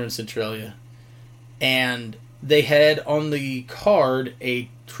community center in Centralia. And they had on the card a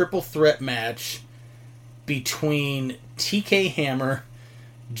triple threat match between TK Hammer,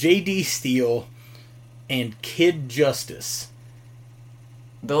 JD Steele, and Kid Justice.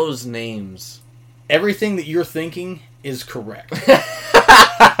 Those names. Everything that you're thinking is correct.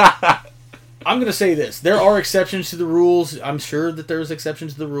 I'm going to say this. There are exceptions to the rules. I'm sure that there's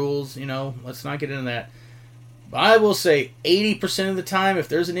exceptions to the rules. Let's not get into that. But I will say 80% of the time, if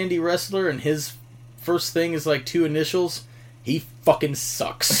there's an indie wrestler and his first thing is like 2 initials, he fucking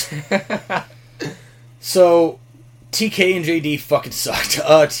sucks. So, TK and JD fucking sucked.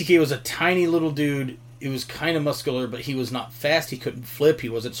 TK was a tiny little dude. He was kind of muscular, but he was not fast. He couldn't flip. He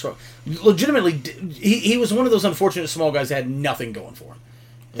wasn't strong. Legitimately, he was one of those unfortunate small guys that had nothing going for him.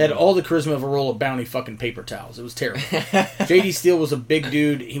 Had all the charisma of a roll of Bounty fucking paper towels. It was terrible. JD Steele was a big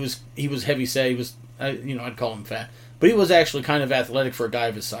dude. He was heavy set. He was, I'd call him fat. But he was actually kind of athletic for a guy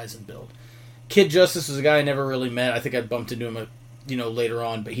of his size and build. Kid Justice was a guy I never really met. I think I bumped into him, later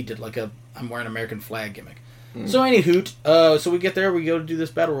on, but he did like a I'm wearing an American flag gimmick. So any hoot, so we get there, we go to do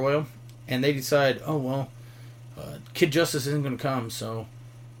this battle royal, and they decide, Kid Justice isn't going to come, so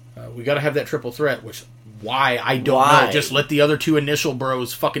we got to have that triple threat. Which why I don't know. Just let the other 2 initial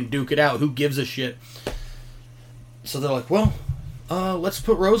bros fucking duke it out. Who gives a shit? So they're like, let's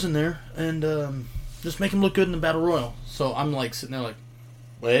put Rose in there and just make him look good in the battle royal. So I'm like sitting there like,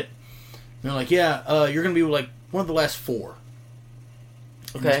 what? And they're like, yeah, you're going to be like one of the last 4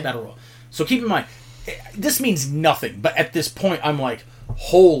 in this battle royal. So keep in mind, this means nothing. But at this point, I'm like,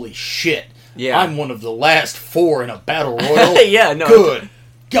 holy shit. Yeah. I'm one of the last 4 in a battle royal. Yeah, no. Good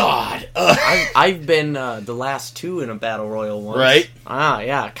God. I've been the last 2 in a battle royal once. Right?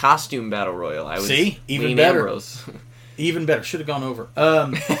 Yeah. Costume battle royal. I was See? Even better. Even better. Should have gone over.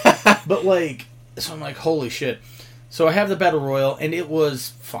 But like, so I'm like, holy shit. So I have the battle royal, and it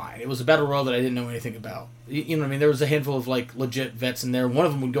was fine. It was a battle royal that I didn't know anything about. You know what I mean? There was a handful of like legit vets in there. One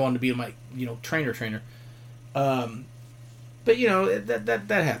of them would go on to be my trainer. But that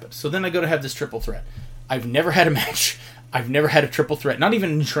happens. So then I go to have this triple threat. I've never had a match. I've never had a triple threat. Not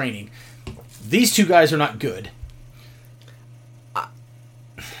even in training. These 2 guys are not good.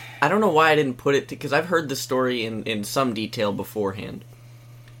 I don't know why I didn't put it because I've heard the story in some detail beforehand.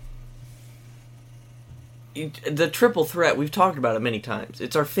 The triple threat, we've talked about it many times.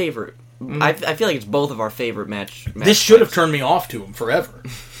 It's our favorite. Mm-hmm. I feel like it's both of our favorite match. This should have turned me off to him forever.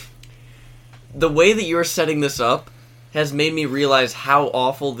 The way that you're setting this up has made me realize how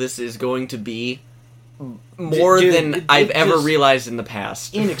awful this is going to be more than I've ever realized in the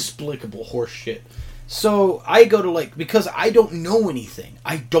past. Inexplicable horse shit. So I go to because I don't know anything.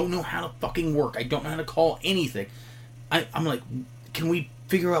 I don't know how to fucking work. I don't know how to call anything. I'm like, can we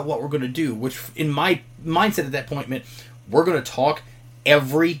figure out what we're going to do? Which in my mindset at that point meant we're going to talk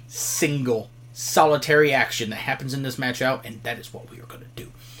every single solitary action that happens in this match out, and that is what we are going to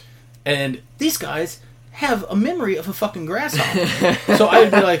do. And these guys have a memory of a fucking grasshopper. So I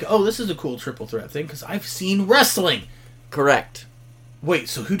would be like, oh, this is a cool triple threat thing, because I've seen wrestling. Correct. Wait,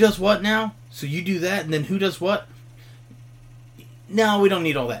 so who does what now? So you do that, and then who does what? No, we don't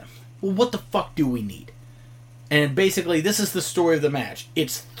need all that. Well, what the fuck do we need? And basically, this is the story of the match.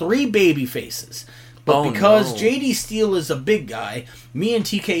 It's 3 baby faces. But because JD Steele is a big guy, me and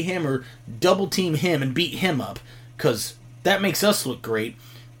TK Hammer double team him and beat him up, because that makes us look great.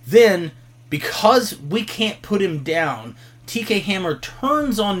 Then, because we can't put him down, TK Hammer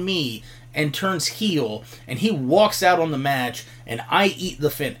turns on me and turns heel, and he walks out on the match, and I eat the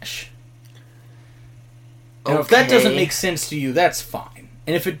finish. Now, if that doesn't make sense to you, that's fine.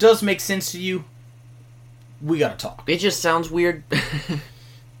 And if it does make sense to you, we gotta talk. It just sounds weird.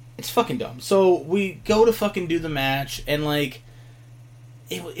 It's fucking dumb. So we go to fucking do the match, and like,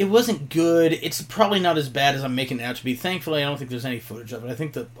 it wasn't good. It's probably not as bad as I'm making it out to be. Thankfully, I don't think there's any footage of it. I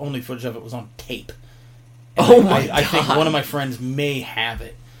think the only footage of it was on tape. And I think one of my friends may have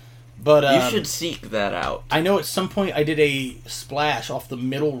it. But you should seek that out. I know at some point I did a splash off the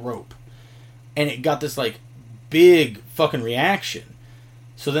middle rope, and it got this like big fucking reaction.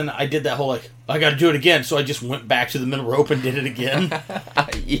 So then I did that whole like, I gotta do it again, so I just went back to the middle rope and did it again.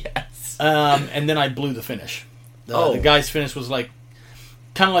 Yes. And then I blew the finish. The guy's finish was like,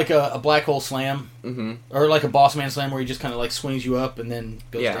 kind of like a black hole slam, or like a boss man slam where he just kind of like swings you up and then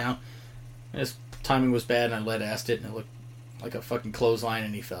goes down. And his timing was bad, and I lead-assed it, and it looked like a fucking clothesline,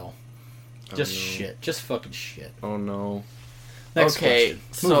 and he fell. Just shit. Just fucking shit. Oh no. Next okay,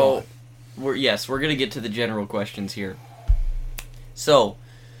 question. so we're gonna get to the general questions here. So,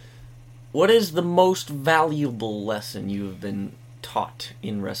 what is the most valuable lesson you have been taught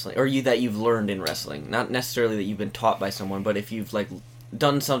in wrestling, or that you've learned in wrestling? Not necessarily that you've been taught by someone, but if you've like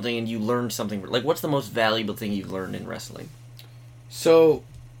done something and you learned something, like what's the most valuable thing you've learned in wrestling? So,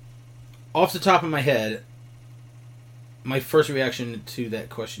 off the top of my head, my first reaction to that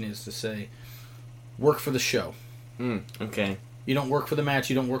question is to say, work for the show. Okay. You don't work for the match,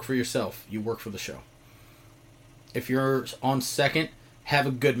 you don't work for yourself, you work for the show. If you're on second, have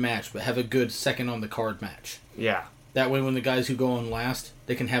a good match, but have a good second on the card match. Yeah. That way when the guys who go on last,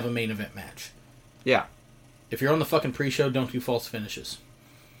 they can have a main event match. Yeah. If you're on the fucking pre-show, don't do false finishes.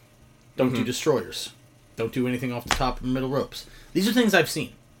 Don't do destroyers. Don't do anything off the top or middle ropes. These are things I've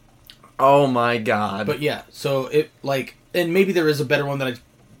seen. Oh my god. But yeah, so it like, and maybe there is a better one that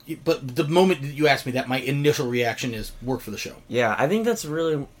but the moment that you asked me that, my initial reaction is work for the show. Yeah, I think that's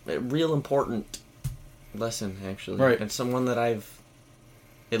a real important lesson, actually. Right. It's someone that I've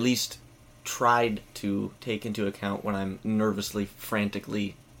at least tried to take into account when I'm nervously,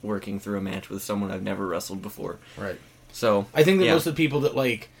 frantically working through a match with someone I've never wrestled before. Right. So I think that most of the people that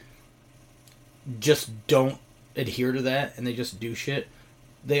like just don't adhere to that and they just do shit,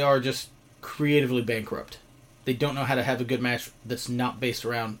 they are just creatively bankrupt. They don't know how to have a good match that's not based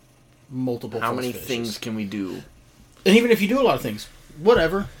around multiple How many finishes. things can we do? And even if you do a lot of things,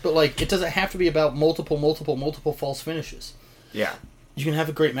 whatever. But like, it doesn't have to be about multiple false finishes. Yeah. You can have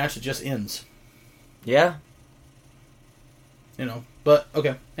a great match that just ends. Yeah. You know. But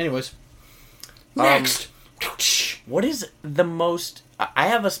okay. Anyways. Next. What is the most? I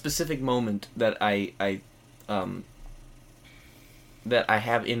have a specific moment that I have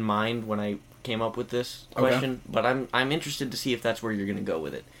in mind when I came up with this question, but I'm interested to see if that's where you're going to go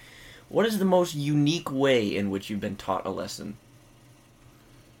with it. What is the most unique way in which you've been taught a lesson?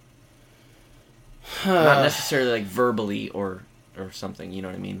 Not necessarily like verbally or something, you know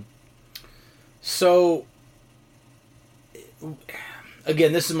what I mean? So,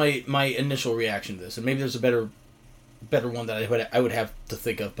 again, this is my initial reaction to this, and maybe there's a better one that I would have to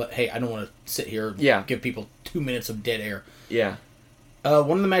think of, but hey, I don't want to sit here and give people 2 minutes of dead air. Yeah.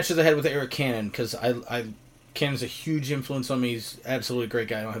 One of the matches I had with Eric Cannon, because Cannon's a huge influence on me. He's absolutely a great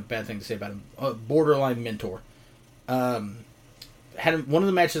guy. I don't have a bad thing to say about him. Borderline mentor. One of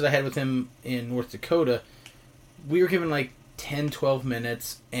the matches I had with him in North Dakota, we were given like 10, 12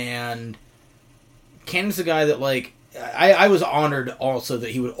 minutes, and Cannon's the guy that like, I was honored also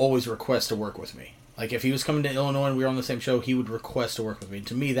that he would always request to work with me. Like, if he was coming to Illinois and we were on the same show, he would request to work with me. And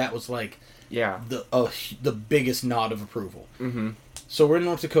to me, that was like the biggest nod of approval. Mm-hmm. So we're in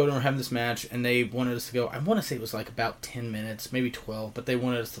North Dakota and we're having this match, and they wanted us to go, I want to say it was like about 10 minutes, maybe 12, but they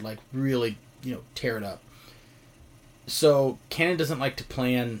wanted us to like really, tear it up. So Cannon doesn't like to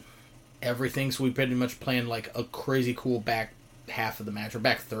plan everything, so we pretty much planned like a crazy cool back half of the match, or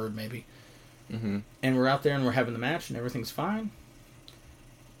back third maybe. Mm-hmm. And we're out there and we're having the match and everything's fine.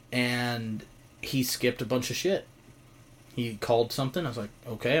 And he skipped a bunch of shit. He called something. I was like,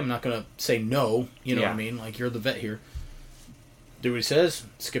 okay, I'm not going to say no. You know what I mean? Like, you're the vet here. Do what he says.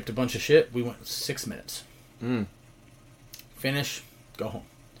 Skipped a bunch of shit. We went 6 minutes. Finish. Go home.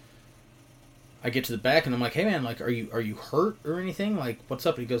 I get to the back and I'm like, hey man, like, are you hurt or anything? Like, what's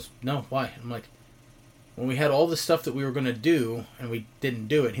up? And he goes, no, why? I'm like, when we had all this stuff that we were going to do and we didn't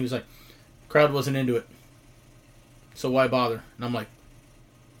do it. And he was like, crowd wasn't into it. So why bother? And I'm like,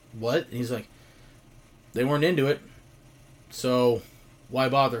 what? And he's like, they weren't into it. So why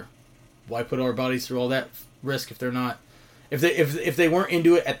bother? Why put our bodies through all that risk if they're not? If they weren't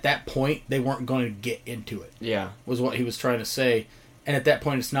into it at that point, they weren't going to get into it. Yeah, was what he was trying to say. And at that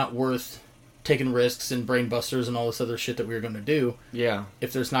point, it's not worth taking risks and brain busters and all this other shit that we were going to do. Yeah,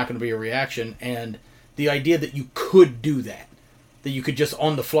 if there's not going to be a reaction. And the idea that you could do that you could just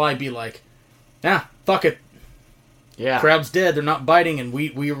on the fly be like, nah, fuck it. Yeah, crowd's dead. They're not biting, and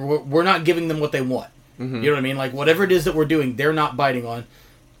we're not giving them what they want. Mm-hmm. You know what I mean? Like, whatever it is that we're doing, they're not biting on.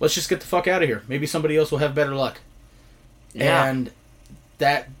 Let's just get the fuck out of here. Maybe somebody else will have better luck. Yeah. And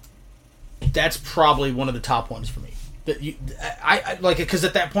that's probably one of the top ones for me. That I like it because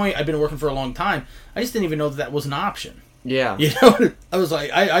at that point I've been working for a long time. I just didn't even know that was an option. Yeah, you know, I was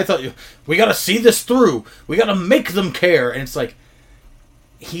like, I thought we got to see this through. We got to make them care, and it's like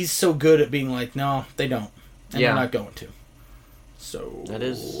he's so good at being like, no, they don't, and they're not going to. So that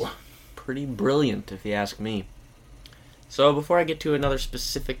is pretty brilliant, if you ask me. So before I get to another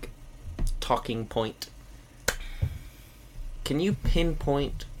specific talking point, can you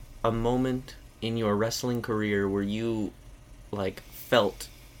pinpoint a moment in your wrestling career where you, like, felt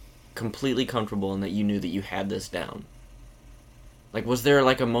completely comfortable and that you knew that you had this down? Like, was there,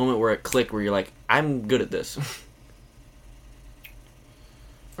 like, a moment where it clicked where you're like, I'm good at this?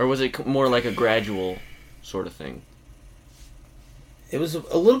 Or was it more like a gradual sort of thing? It was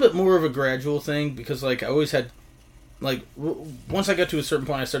a little bit more of a gradual thing because, like, I always had, like, once I got to a certain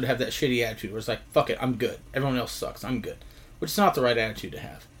point, I started to have that shitty attitude where it's like, fuck it, I'm good. Everyone else sucks. I'm good. Which is not the right attitude to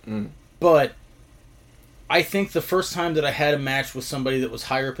have. But I think the first time that I had a match with somebody that was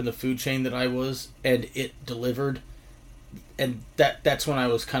higher up in the food chain than I was, and it delivered, and that's when I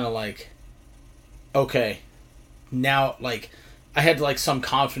was kind of like, okay, now, like, I had, like, some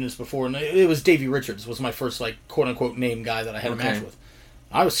confidence before, and it was Davey Richards was my first, like, quote-unquote name guy that I had a match with.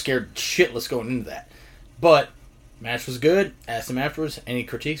 I was scared shitless going into that. But, match was good, asked him afterwards, any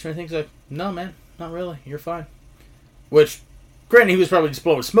critiques or anything? He's like, no, man, not really, you're fine. Which, granted, he was probably just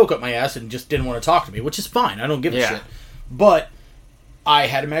blowing smoke up my ass and just didn't want to talk to me, which is fine, I don't give a shit. But, I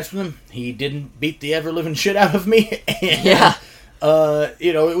had a match with him, he didn't beat the ever-living shit out of me, and,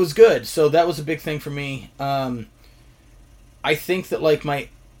 you know, it was good, so that was a big thing for me. I think that, like,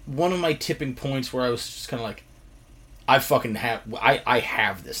 one of my tipping points where I was just kind of like, I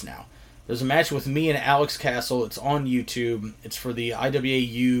have this now. There's a match with me and Alex Castle. It's on YouTube. It's for the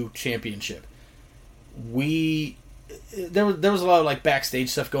IWAU Championship. There was a lot of, like, backstage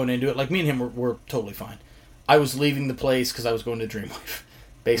stuff going into it. Like, me and him were totally fine. I was leaving the place because I was going to Dreamwave.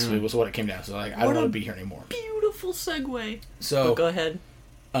 Basically, was what it came down to. So, like, I don't want to be here anymore. Beautiful segue. So, but go ahead.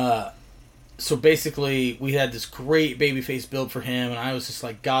 So basically, we had this great babyface build for him, and I was just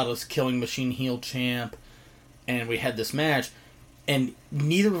like godless killing machine heel champ, and we had this match, and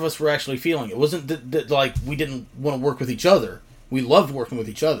neither of us were actually feeling it. It wasn't that like we didn't want to work with each other. We loved working with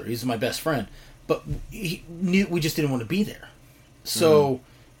each other. He's my best friend, but we just didn't want to be there. So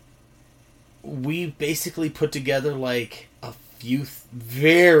we basically put together like a few,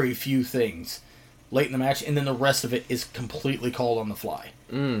 very few things late in the match, and then the rest of it is completely called on the fly.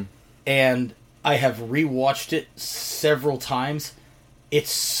 And I have rewatched it several times.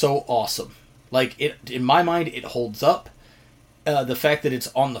 It's so awesome. Like, in my mind, it holds up. The fact that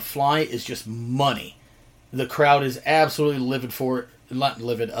it's on the fly is just money. The crowd is absolutely livid for it. Not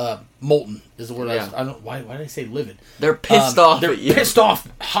livid. Molten is the word. I don't. Why did I say livid? They're pissed off. They're at you. Pissed off,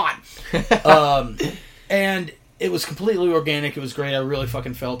 hot. And it was completely organic. It was great. I really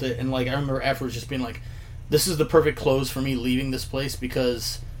fucking felt it. And, like, I remember afterwards just being like, "This is the perfect close for me leaving this place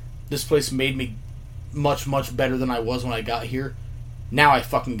because this place made me much, much better than I was when I got here. Now I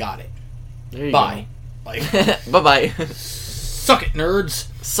fucking got it. There you Bye." Go. Like, bye-bye. Suck it, nerds.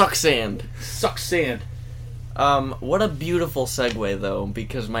 Suck sand. Suck sand. What a beautiful segue, though,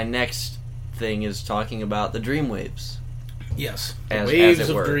 because my next thing is talking about the Dreamwaves. Yes. Waves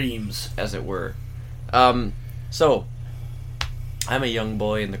of dreams. As it were. So, I'm a young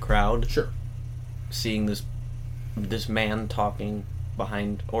boy in the crowd. Sure. Seeing this man talking by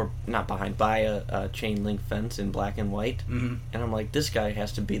a chain link fence in black and white, and I'm like, this guy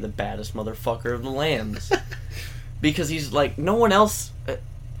has to be the baddest motherfucker of the lands, because he's like no one else.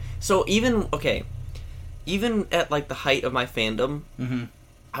 So even even at like the height of my fandom,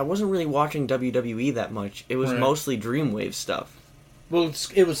 I wasn't really watching WWE that much. It was mostly Dreamwave stuff. Well,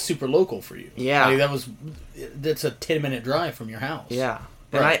 it was super local for you. Yeah. Like, that's a 10-minute drive from your house. Yeah.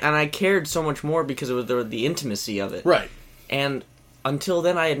 Right. And I cared so much more because it was the intimacy of it. Right. And until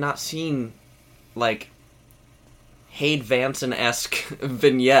then, I had not seen, like, Hade Vanson-esque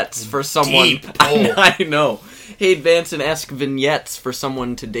vignettes for someone... Deep pull. I know. Hade Vanson-esque vignettes for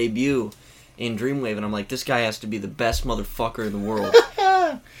someone to debut in Dreamwave. And I'm like, this guy has to be the best motherfucker in the world.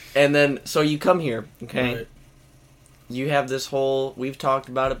 And then, so you come here, okay? Right. You have this whole... We've talked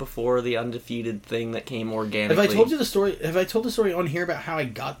about it before, the undefeated thing that came organically. Have I told you the story? Have I told the story on here about how I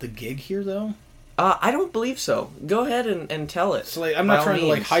got the gig here, though? I don't believe so. Go ahead and tell it. So, like, I'm not trying to,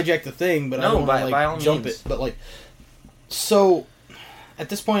 like, hijack the thing, but I don't want to, like, jump it. But, like, so, at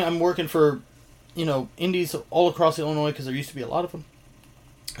this point, I'm working for, you know, indies all across Illinois, because there used to be a lot of them.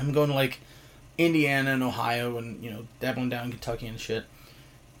 I'm going to, like, Indiana and Ohio and, you know, dabbling down in Kentucky and shit.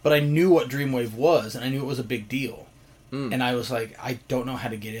 But I knew what Dreamwave was, and I knew it was a big deal. And I was like, I don't know how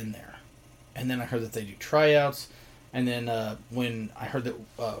to get in there. And then I heard that they do tryouts. And then when I heard that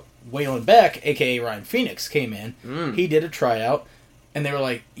Waylon Beck, a.k.a. Ryan Phoenix, came in, he did a tryout. And they were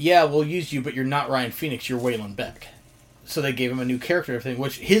like, yeah, we'll use you, but you're not Ryan Phoenix, you're Waylon Beck. So they gave him a new character and everything,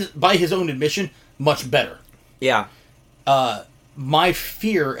 which, by his own admission, much better. Yeah. My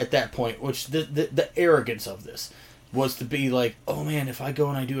fear at that point, which the arrogance of this, was to be like, oh man, if I go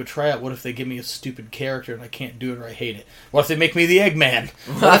and I do a tryout, what if they give me a stupid character and I can't do it or I hate it? What if they make me the Eggman?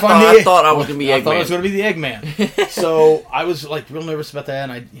 I thought I was going to be Eggman. I thought I was going to be the Eggman. So I was like real nervous about that,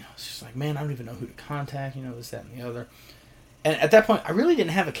 and I was just like, man, I don't even know who to contact, this, that, and the other. And at that point, I really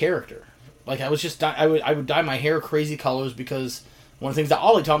didn't have a character. Like, I was just, I would dye my hair crazy colors because one of the things that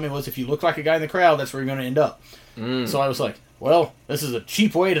Ollie taught me was if you look like a guy in the crowd, that's where you're going to end up. So I was like, well, this is a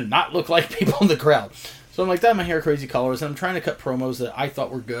cheap way to not look like people in the crowd. So I'm like, dye my hair crazy colors, and I'm trying to cut promos that I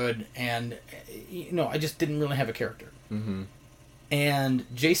thought were good, and, I just didn't really have a character. And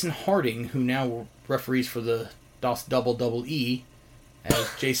Jason Harding, who now referees for the DOS Double E as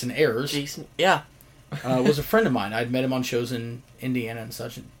Jason Ayers. Jason, yeah. Was a friend of mine. I'd met him on shows in Indiana and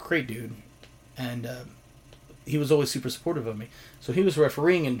such. Great dude. And he was always super supportive of me. So he was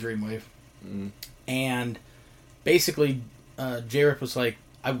refereeing in Dreamwave. And basically, J-Rip was like,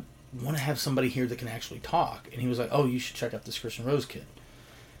 I want to have somebody here that can actually talk. And he was like, oh, you should check out this Christian Rose kid.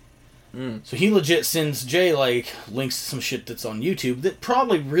 So he legit sends Jay, like, links to some shit that's on YouTube that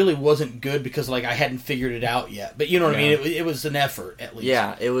probably really wasn't good because, like, I hadn't figured it out yet. But you know what I mean? It was an effort, at least.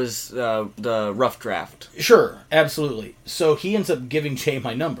 Yeah, it was the rough draft. Sure, absolutely. So he ends up giving Jay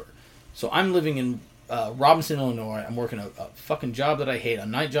my number. So I'm living in Robinson, Illinois. I'm working a fucking job that I hate, a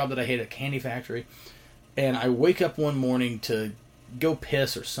night job that I hate at a candy factory. And I wake up one morning to go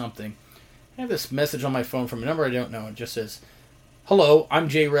piss or something. I have this message on my phone from a number I don't know. It just says, hello, I'm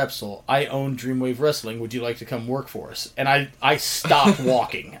Jay Repsol. I own Dreamwave Wrestling. Would you like to come work for us? And I stopped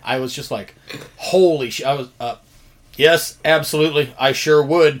walking. I was just like, holy shit. I was, yes, absolutely. I sure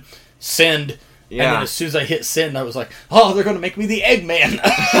would. Send. Yeah. And then as soon as I hit send, I was like, oh, they're going to make me the Eggman.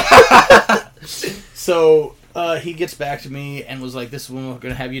 So he gets back to me and was like, this is when we're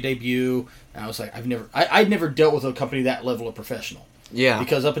going to have you debut. And I was like, I'd never dealt with a company that level of professional. Yeah.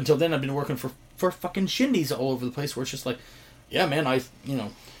 Because up until then, I've been working for fucking shindies all over the place where it's just like, yeah, man, I,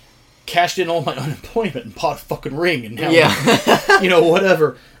 cashed in all my unemployment and bought a fucking ring and now,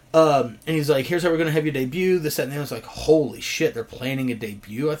 whatever. And he's like, here's how we're going to have you debut, this, that, and then I was like, holy shit, they're planning a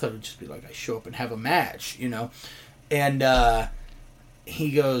debut? I thought it would just be like, I show up and have a match, And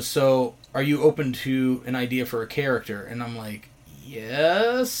he goes, so are you open to an idea for a character? And I'm like,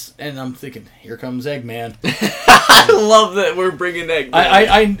 yes. And I'm thinking, here comes Eggman. I love that we're bringing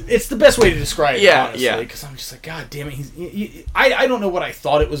Eggman. It's the best way to describe it, honestly. Yeah. Because I'm just like, God damn it. I don't know what I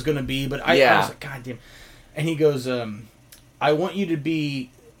thought it was going to be, but I was like, God damn. And he goes, I want you to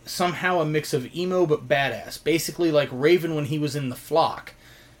be somehow a mix of emo but badass. Basically like Raven when he was in The Flock.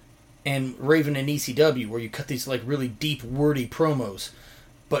 And Raven in ECW, where you cut these like really deep, wordy promos.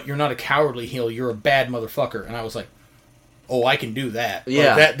 But you're not a cowardly heel, you're a bad motherfucker. And I was like, oh, I can do that.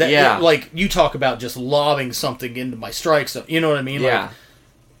 Yeah. Like, you talk about just lobbing something into my strike zone. You know what I mean? Yeah.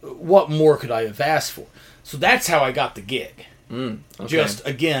 Like, what more could I have asked for? So that's how I got the gig. Okay. Just,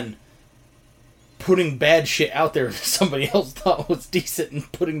 again, putting bad shit out there that somebody else thought was decent and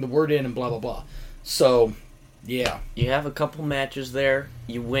putting the word in and blah, blah, blah. So, yeah. You have a couple matches there,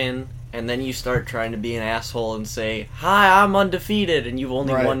 you win, and then you start trying to be an asshole and say, hi, I'm undefeated, and you've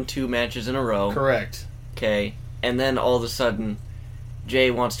only won 2 matches in a row. Correct. Okay. And then all of a sudden, Jay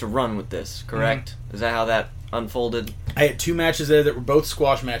wants to run with this, correct? Is that how that unfolded? I had 2 matches there that were both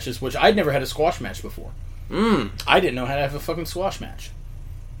squash matches, which I'd never had a squash match before. I didn't know how to have a fucking squash match.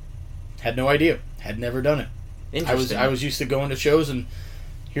 Had no idea. Had never done it. Interesting. I was used to going to shows and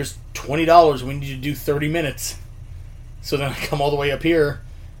here's $20. We need you to do 30 minutes. So then I come all the way up here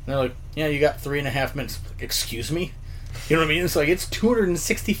and they're like, yeah, you got 3.5 minutes. Like, excuse me? You know what I mean? It's like, it's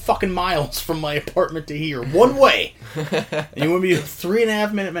 260 fucking miles from my apartment to here. One way. And you want me to do a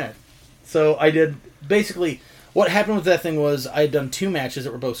 3.5 minute match. So I did, basically, what happened with that thing was I had done 2 matches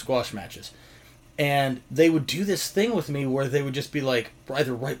that were both squash matches. And they would do this thing with me where they would just be like,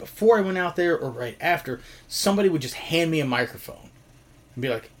 either right before I went out there or right after, somebody would just hand me a microphone and be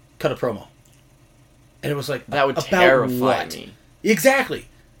like, cut a promo. And it was like, that would about terrify what? me. Exactly.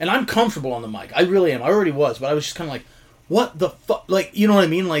 And I'm comfortable on the mic. I really am. I already was. But I was just kind of like, what the fuck? Like, you know what I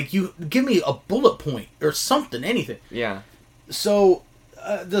mean? Like, you give me a bullet point or something, anything. Yeah. So,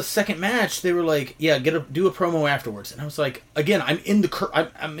 the second match, they were like, yeah, do a promo afterwards. And I was like, again, I'm in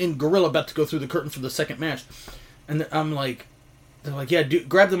I'm in Gorilla about to go through the curtain for the second match. And I'm like, they're like, yeah,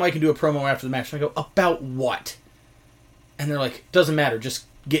 grab the mic and do a promo after the match. And I go, about what? And they're like, doesn't matter, just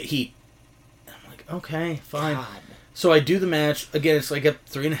get heat. And I'm like, okay, fine. God. So I do the match. Again, it's like a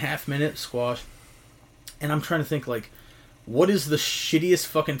 3.5 minute squash. And I'm trying to think, like, what is the shittiest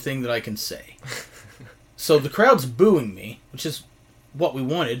fucking thing that I can say? So the crowd's booing me, which is what we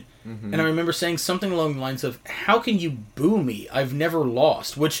wanted. Mm-hmm. And I remember saying something along the lines of, how can you boo me? I've never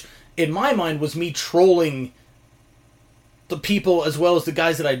lost. Which, in my mind, was me trolling the people as well as the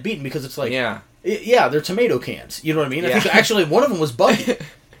guys that I'd beaten. Because it's like, yeah, they're tomato cans. You know what I mean? Yeah. I think actually one of them was Bucky.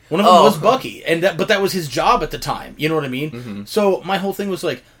 One of them was Bucky. But that was his job at the time. You know what I mean? Mm-hmm. So my whole thing was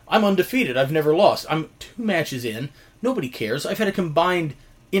like, I'm undefeated. I've never lost. I'm 2 matches in. Nobody cares. I've had a combined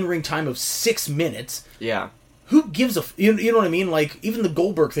in-ring time of 6 minutes. Yeah. Who gives a... You know what I mean? Like, even the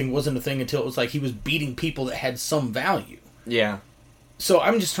Goldberg thing wasn't a thing until it was like he was beating people that had some value. Yeah. So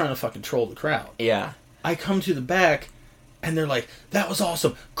I'm just trying to fucking troll the crowd. Yeah. I come to the back, and they're like, that was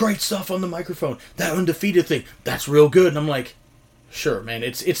awesome. Great stuff on the microphone. That undefeated thing. That's real good. And I'm like, sure, man.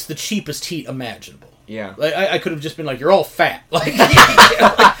 It's the cheapest heat imaginable. Yeah. Like, I could have just been like, you're all fat. Like,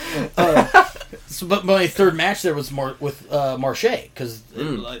 but my third match there was with Marche, because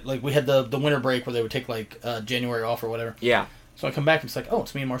like we had the winter break where they would take like January off or whatever. Yeah. So I come back and it's like, oh,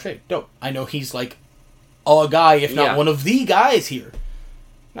 it's me and Marche. Dope. I know he's like a guy, if not one of the guys here.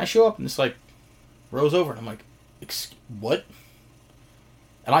 And I show up and it's like rows over and I'm like, what?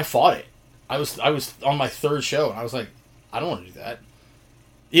 And I fought it. I was on my third show and I was like, I don't want to do that.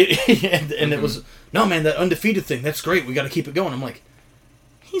 And it was, no man, that undefeated thing, that's great. We got to keep it going. I'm like,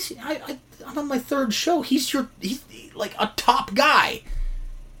 I'm on my third show. He's like a top guy.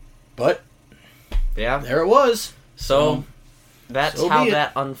 But yeah, there it was. So that's how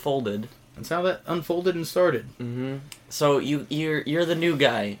that unfolded. That's how that unfolded and started. Mm-hmm. So you're the new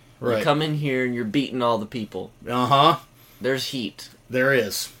guy. Right. You come in here and you're beating all the people. Uh-huh. There's heat. There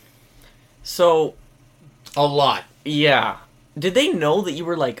is. So a lot. Yeah. Did they know that you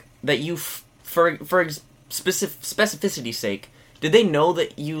were like that you for specificity's sake? Did they know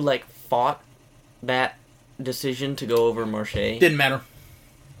that you like fought that decision to go over Marche? Didn't matter.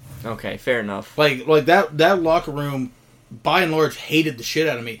 Okay, fair enough. Like that locker room, by and large, hated the shit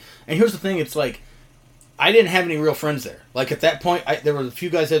out of me. And here's the thing: it's like I didn't have any real friends there. Like at that point, there were a few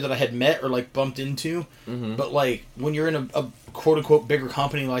guys there that I had met or like bumped into. Mm-hmm. But like when you're in a quote unquote bigger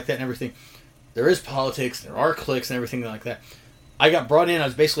company like that and everything, there is politics, there are cliques and everything like that. I got brought in. I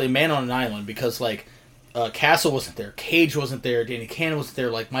was basically a man on an island because like. Castle wasn't there. Cage wasn't there. Danny Cannon wasn't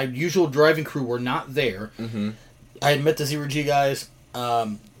there. Like, my usual driving crew were not there. Mm-hmm. I had met the Zero G guys,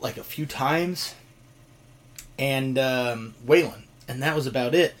 like, a few times. And, Waylon. And that was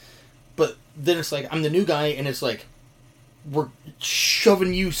about it. But then it's like, I'm the new guy, and it's like, we're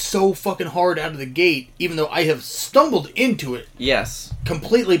shoving you so fucking hard out of the gate, even though I have stumbled into it. Yes.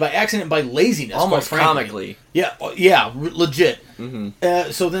 Completely by accident and by laziness. Almost comically. Yeah, legit. Mm-hmm.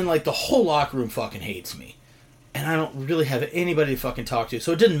 So then, like, the whole locker room fucking hates me. And I don't really have anybody to fucking talk to.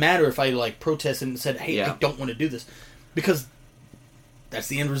 So it didn't matter if I, like, protested and said, hey, I don't want to do this. Because that's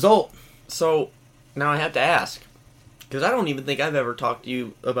the end result. So, now I have to ask. Because I don't even think I've ever talked to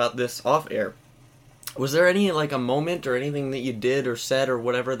you about this off air. Was there any, like, a moment or anything that you did or said or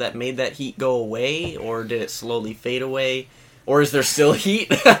whatever that made that heat go away? Or did it slowly fade away? Or is there still heat?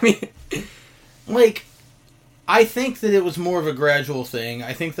 I mean... Like, I think that it was more of a gradual thing.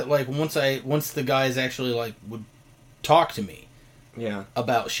 I think that, like, once the guys actually, like, would talk to me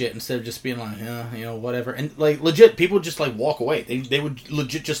about shit instead of just being like, you know, whatever. And, like, legit, people would just, like, walk away. They would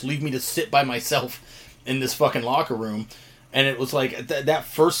legit just leave me to sit by myself in this fucking locker room. And it was, like, that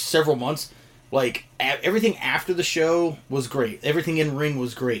first several months... Like, everything after the show was great. Everything in ring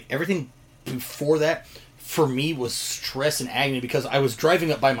was great. Everything before that for me was stress and agony because I was driving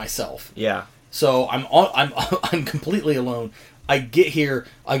up by myself. Yeah. So I'm completely alone. I get here,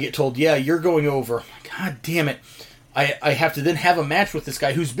 I get told, yeah, you're going over. I'm like, God damn it. I have to then have a match with this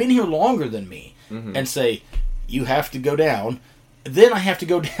guy who's been here longer than me and say, you have to go down. Then I have to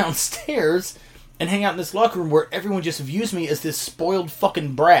go downstairs and hang out in this locker room where everyone just views me as this spoiled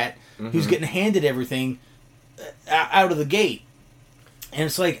fucking brat who's getting handed everything out of the gate. And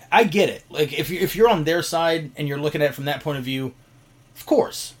it's like, I get it. Like, if you're on their side and you're looking at it from that point of view, of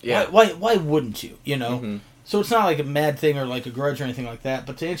course. Yeah. Why wouldn't you? You know? So it's not like a mad thing or like a grudge or anything like that.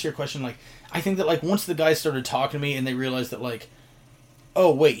 But to answer your question, like, I think that like once the guys started talking to me and they realized that like,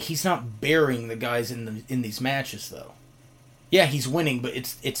 oh wait, he's not burying the guys in these matches though. Yeah, he's winning, but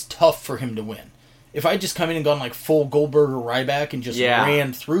it's tough for him to win. If I just come in and gone like full Goldberg or Ryback and just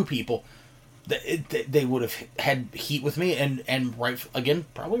ran through people, they would have had heat with me and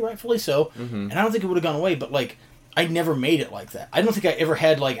probably rightfully so. And I don't think it would have gone away. But like, I never made it like that. I don't think I ever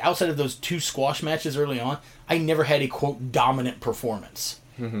had, like, outside of those 2 squash matches early on, I never had a, quote, dominant performance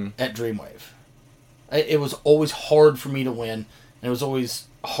at Dreamwave. It was always hard for me to win, and it was always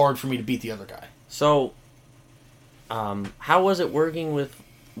hard for me to beat the other guy. So, how was it working with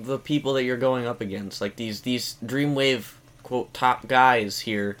the people that you're going up against? Like, these Dreamwave, quote, top guys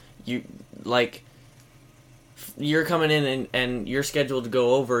here, you're coming in and you're scheduled to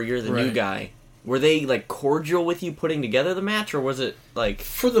go over, you're the new guy. Were they, like, cordial with you putting together the match, or was it, like...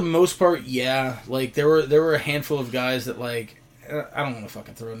 For the most part, yeah. Like, there were a handful of guys that, like... I don't want to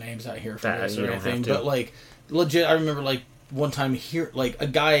fucking throw names out here for this or anything, but, like, legit, I remember, like, one time here, like, a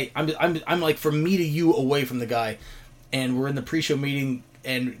guy... I'm like, from me to you away from the guy, and we're in the pre-show meeting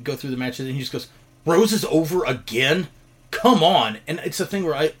and go through the matches, and he just goes, Rose is over again? Come on! And it's a thing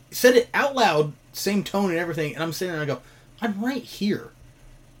where I said it out loud, same tone and everything, and I'm sitting there and I go, I'm right here.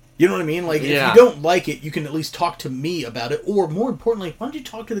 You know what I mean? Like, if you don't like it, you can at least talk to me about it. Or, more importantly, why don't you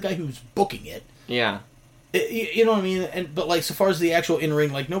talk to the guy who's booking it? Yeah. You know what I mean? But, like, so far as the actual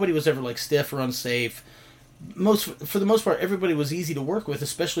in-ring, like, nobody was ever, like, stiff or unsafe. For the most part, everybody was easy to work with,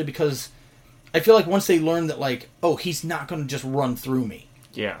 especially because I feel like once they learned that, like, oh, he's not going to just run through me.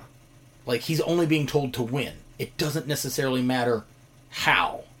 Yeah. Like, he's only being told to win. It doesn't necessarily matter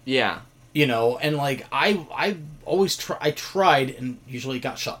how. Yeah. You know, and like I always tried and usually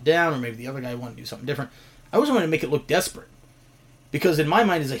got shot down, or maybe the other guy wanted to do something different. I always wanted to make it look desperate, because in my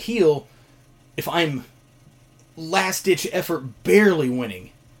mind as a heel, if I'm last ditch effort barely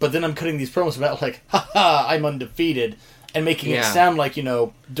winning, but then I'm cutting these promos about like, haha, I'm undefeated, and making it sound like, you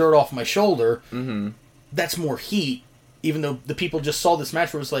know, dirt off my shoulder, that's more heat. Even though the people just saw this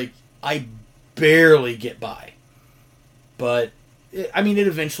match where it was like, I barely get by, but. I mean,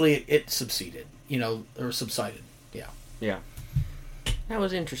 it subsided, you know, or subsided. Yeah. Yeah. That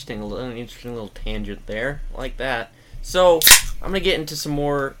was interesting. An interesting little tangent there, like that. So, I'm gonna get into some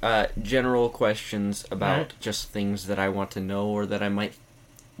more general questions about just things that I want to know, or that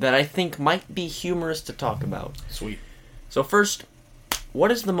I think might be humorous to talk about. Sweet. So first,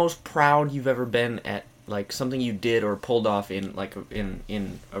 what is the most proud you've ever been at, like something you did or pulled off in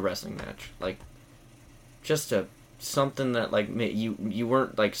a wrestling match, like just something that like you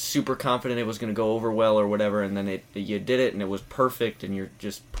weren't like super confident it was going to go over well or whatever, and then you did it and it was perfect and you're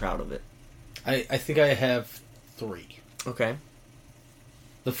just proud of it. I think I have 3. Okay.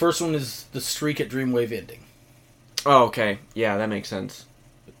 The first one is the streak at Dreamwave ending. Oh, okay. Yeah, that makes sense.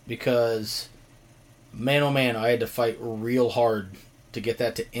 Because, man oh man, I had to fight real hard to get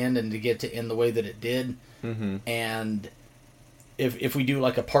that to end, and to get to end the way that it did. Mm-hmm. And if we do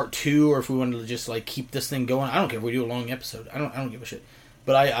like a part 2, or if we wanted to just like keep this thing going, I don't care if we do a long episode. I don't give a shit.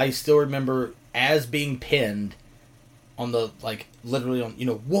 But I still remember as being pinned on the, like, literally on,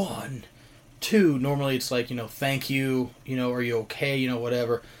 1, 2. Normally it's like, thank you, are you okay,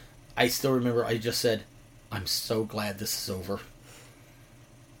 whatever. I still remember I just said, I'm so glad this is over.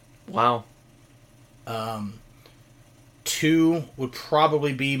 Wow. 2 would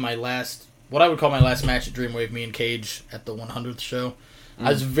probably be my last, what I would call my last match at Dreamwave, me and Cage at the 100th show. I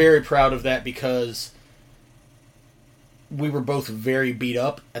was very proud of that because we were both very beat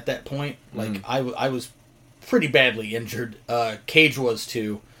up at that point. Like, I was pretty badly injured. Cage was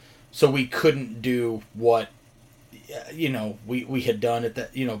too. So we couldn't do what, we had done at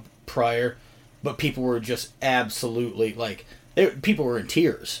that, prior. But people were just absolutely, like, people were in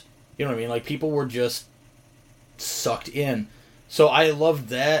tears. You know what I mean? Like, people were just sucked in. So I loved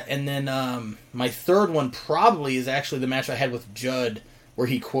that. And then my third one probably is actually the match I had with Judd, where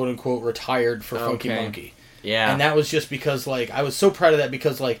he quote-unquote retired for Funky Monkey. Yeah. And that was just because, like, I was so proud of that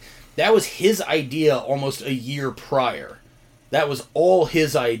because, like, that was his idea almost a year prior. That was all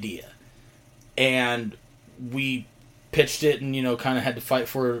his idea. And we pitched it and, kind of had to fight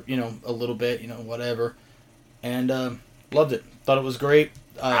for, a little bit, whatever. And loved it. Thought it was great.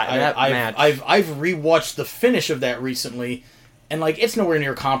 I've rewatched the finish of that recently, and, it's nowhere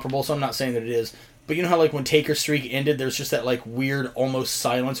near comparable, so I'm not saying that it is. But you know how, when Taker's streak ended, there's just that, weird almost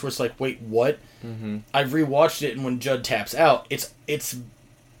silence where it's like, wait, what? Mm-hmm. I've rewatched it, and when Judd taps out, it's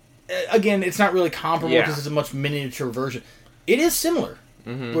again, it's not really comparable because it's a much miniature version. It is similar,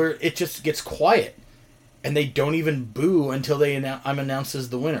 where it just gets quiet, and they don't even boo until I'm announced as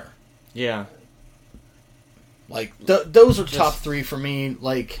the winner. Yeah. Those are top three for me,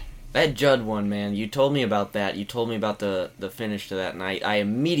 That Judd one, man, you told me about that. You told me about the finish to that, and I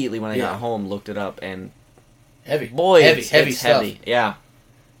immediately, when I got home, looked it up, and... Heavy. Boy, heavy it's stuff. heavy. Yeah.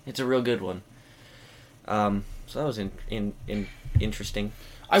 It's a real good one. So that was interesting.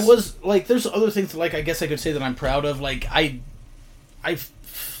 I was, there's other things, I guess I could say that I'm proud of. I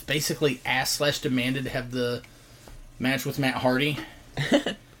basically asked/demanded to have the match with Matt Hardy.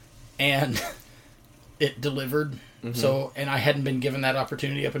 And it delivered. Mm-hmm. So, and I hadn't been given that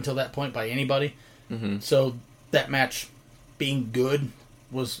opportunity up until that point by anybody. Mm-hmm. So that match being good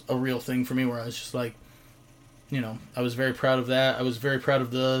was a real thing for me, where I was just I was very proud of that. I was very proud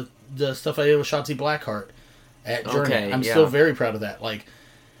of the stuff I did with Shotzi Blackheart at Journey. Okay, I'm still very proud of that.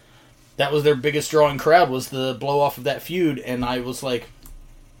 That was their biggest drawing crowd, was the blow off of that feud, and I was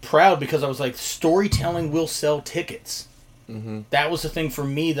proud because I was storytelling will sell tickets. Mm-hmm. That was the thing for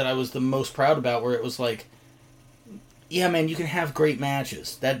me that I was the most proud about, where it was yeah, man, you can have great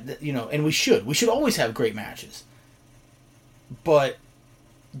matches. And we should always have great matches. But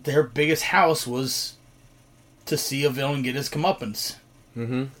their biggest house was to see a villain get his comeuppance.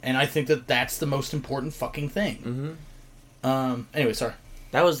 Mm-hmm. And I think that that's the most important fucking thing. Mm-hmm. Anyway, sorry.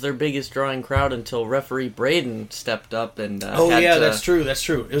 That was their biggest drawing crowd until referee Braden stepped up and that's true.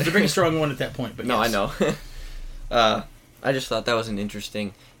 It was the biggest drawing one at that point. But no, yes. I know. I just thought that was an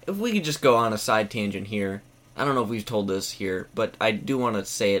interesting... If we could just go on a side tangent here. I don't know if we've told this here, but I do want to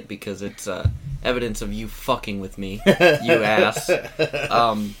say it because it's evidence of you fucking with me, you ass.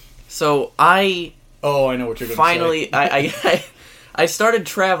 So I... Oh, I know what you're going to say. Finally, I started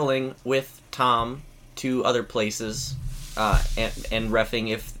traveling with Tom to other places and reffing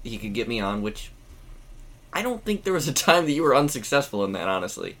if he could get me on, which I don't think there was a time that you were unsuccessful in that,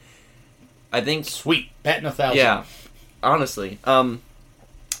 honestly. I think... Sweet. Batting 1,000. Yeah. Honestly.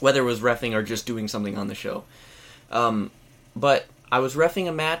 Whether it was reffing or just doing something on the show. But I was reffing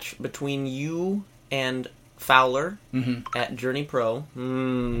a match between you and Fowler at Journey Pro.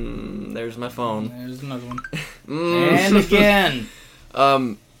 There's my phone. There's another one. And again.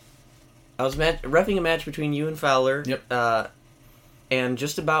 I was reffing a match between you and Fowler. Yep. And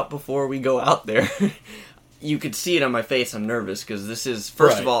just about before we go out there, you could see it on my face. I'm nervous because this is,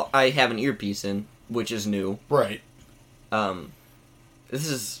 first of all, I have an earpiece in, which is new. Right. This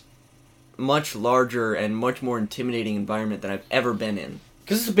is much larger and much more intimidating environment than I've ever been in.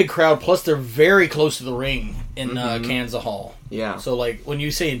 Because it's a big crowd, plus they're very close to the ring in Kansas Hall. Yeah. So, when you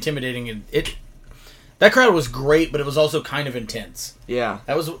say intimidating, that crowd was great, but it was also kind of intense. Yeah.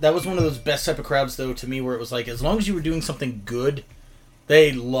 That was one of those best type of crowds, though, to me, where it was as long as you were doing something good,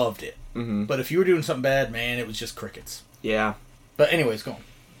 they loved it. Mm-hmm. But if you were doing something bad, man, it was just crickets. Yeah. But anyways, go on.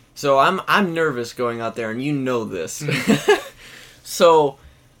 So I'm nervous going out there, and you know this. So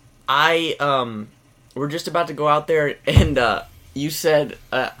we're just about to go out there, and you said,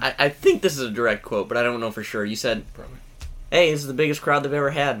 I think this is a direct quote, but I don't know for sure. You said, "Hey, this is the biggest crowd they've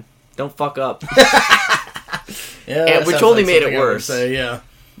ever had. Don't fuck up." Yeah, which only made it worse. Say, yeah.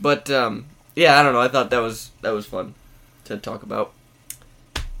 But yeah, I don't know. I thought that was fun to talk about.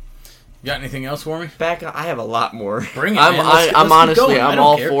 Got anything else for me? I have a lot more. Bring it. I'm honestly, I'm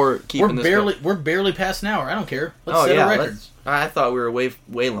all for keeping this going. We're barely past an hour. I don't care. Let's set a record. I thought we were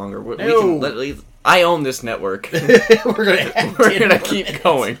way longer. I own this network. We're gonna keep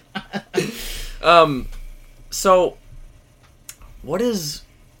going. So, what is...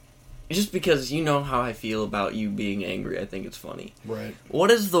 Just because you know how I feel about you being angry, I think it's funny. Right. What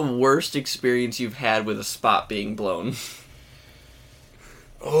is the worst experience you've had with a spot being blown?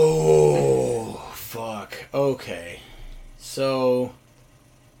 Oh, fuck. Okay. So,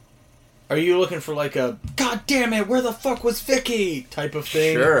 are you looking for a, God damn it, where the fuck was Vicky type of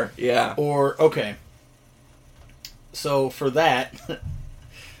thing? Sure, yeah. Or, okay. So, for that,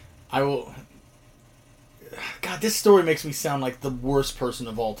 I will... God, this story makes me sound like the worst person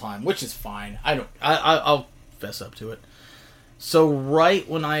of all time, which is fine. I'll fess up to it. So, right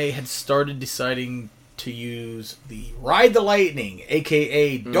when I had started deciding to use the Ride the Lightning,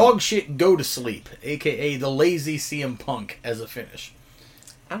 a.k.a. Dog Shit Go to Sleep, a.k.a. the Lazy CM Punk as a finish,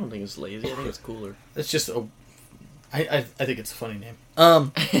 I don't think it's lazy. I think it's cooler. It's just I think it's a funny name.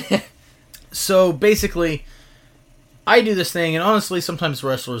 So basically, I do this thing, and honestly, sometimes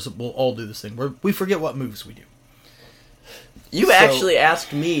wrestlers will all do this thing where we forget what moves we do. You actually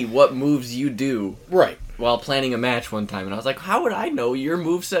asked me what moves you do. Right. While planning a match one time, and I was like, how would I know your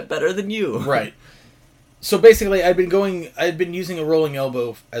moveset better than you? Right. So basically, I'd been using a rolling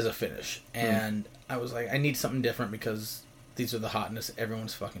elbow as a finish, and I was like, I need something different because these are the hotness.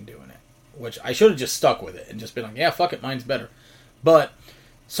 Everyone's fucking doing it. Which I should have just stuck with it and just been like, yeah, fuck it, mine's better. But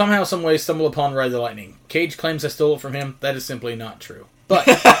somehow, some way, stumbled upon Ride the Lightning. Cage claims I stole it from him. That is simply not true. But,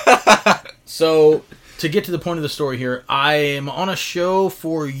 so, to get to the point of the story here, I am on a show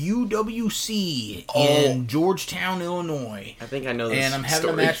for UWC in Georgetown, Illinois. I think I know this And I'm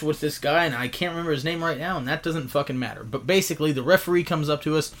having a match with this guy, and I can't remember his name right now, and that doesn't fucking matter. But basically, the referee comes up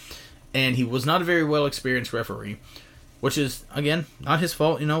to us, and he was not a very well-experienced referee, which is, again, not his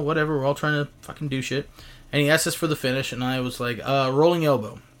fault, whatever, we're all trying to fucking do shit. And he asked us for the finish, and I was like, rolling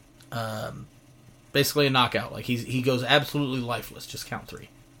elbow. Basically a knockout. Like, he goes absolutely lifeless, just count 3. He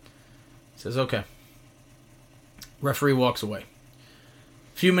says, okay. Referee walks away.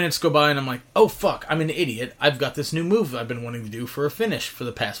 A few minutes go by, and I'm like, oh, fuck, I'm an idiot. I've got this new move I've been wanting to do for a finish for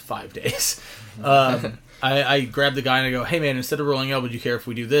the past 5 days. I grab the guy, and I go, hey, man, instead of rolling elbow, do you care if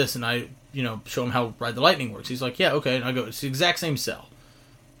we do this? And I, show him how Ride the Lightning works. He's like, yeah, okay. And I go, it's the exact same cell.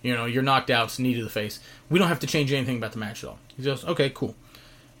 You're knocked out, it's knee to the face. We don't have to change anything about the match at all. He goes, okay, cool.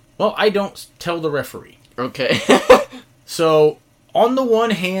 Well, I don't tell the referee. Okay. So, on the one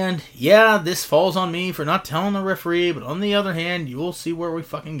hand, yeah, this falls on me for not telling the referee, but on the other hand, you will see where we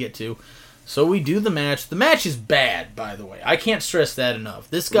fucking get to. So we do the match. The match is bad, by the way. I can't stress that enough.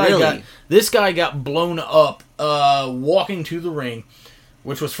 This guy got blown up walking to the ring,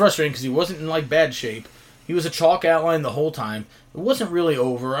 which was frustrating because he wasn't in bad shape. He was a chalk outline the whole time. It wasn't really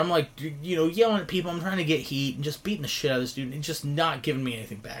over. I'm yelling at people. I'm trying to get heat and just beating the shit out of this dude and just not giving me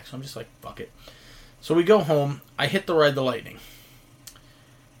anything back. So I'm just like, fuck it. So we go home. I hit the Ride the Lightning.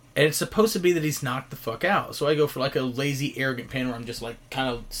 And it's supposed to be that he's knocked the fuck out. So I go for a lazy, arrogant pin where I'm just kind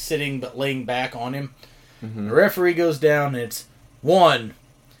of sitting but laying back on him. Mm-hmm. The referee goes down and it's 1,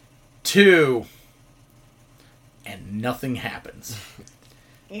 2, and nothing happens.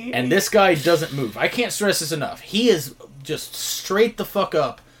 And this guy doesn't move. I can't stress this enough. He is just straight the fuck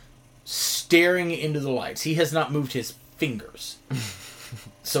up, staring into the lights. He has not moved his fingers.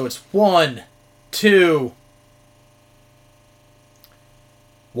 So it's 1, 2.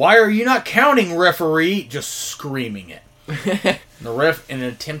 Why are you not counting, referee? Just screaming it. The ref, in an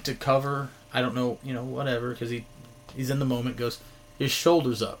attempt to cover, I don't know, whatever, because he's in the moment, goes, his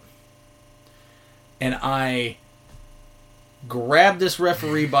shoulders up. And I grab this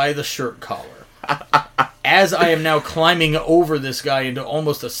referee by the shirt collar. As I am now climbing over this guy into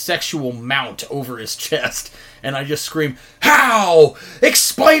almost a sexual mount over his chest. And I just scream, how?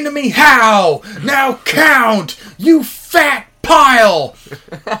 Explain to me how! Now count! You fat pile!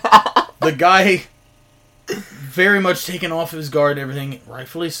 The guy, very much taken off his guard and everything,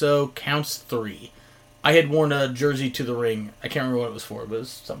 rightfully so, counts 3. I had worn a jersey to the ring. I can't remember what it was for, but it was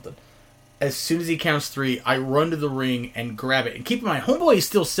something. As soon as he counts 3, I run to the ring and grab it. And keep in mind, homeboy is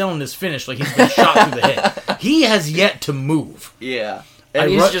still selling this finish like he's been shot through the head. He has yet to move. Yeah. And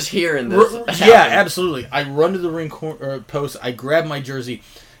he's just hearing this. Yeah, absolutely. I run to the ring post, I grab my jersey,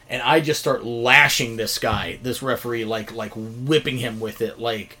 and I just start lashing this guy, this referee, like whipping him with it,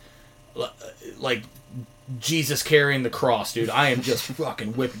 like Jesus carrying the cross, dude. I am just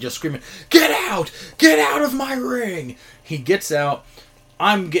fucking whipping, just screaming, get out of my ring. He gets out.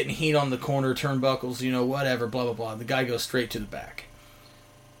 I'm getting heat on the corner, turnbuckles, whatever, blah, blah, blah. The guy goes straight to the back.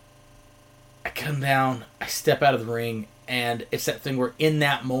 I come down, I step out of the ring, and it's that thing where in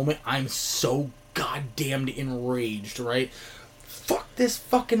that moment, I'm so goddamned enraged, right? Fuck this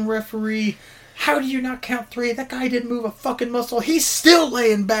fucking referee. How do you not count 3? That guy didn't move a fucking muscle. He's still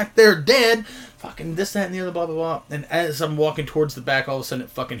laying back there dead. Fucking this, that, and the other, blah, blah, blah. And as I'm walking towards the back, all of a sudden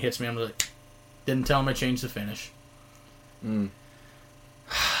it fucking hits me. I'm like, didn't tell him I changed the finish.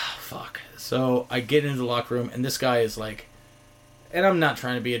 Fuck. So I get into the locker room, and this guy is like, and I'm not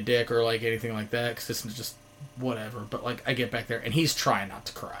trying to be a dick or anything like that, because this is just whatever, but I get back there, and he's trying not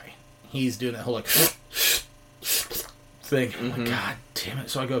to cry. He's doing that whole thing. I'm like, God damn it.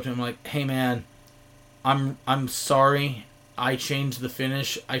 So I go up to him like, hey man, I'm sorry. I changed the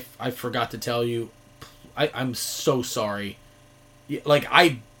finish. I forgot to tell you. I'm so sorry.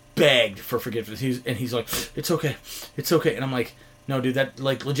 I begged for forgiveness. He's like, it's okay. And I'm like, no, dude, that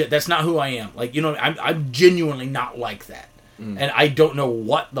legit. That's not who I am. I'm genuinely not like that. And I don't know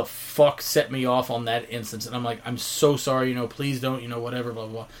what the fuck set me off on that instance. And I'm like, I'm so sorry, please don't, whatever, blah,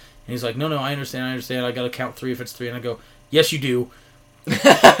 blah, blah. And he's like, no, I understand. I got to count 3 if it's 3. And I go, yes, you do.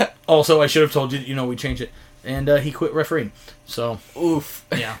 Also, I should have told you, we changed it. And he quit refereeing. So, oof.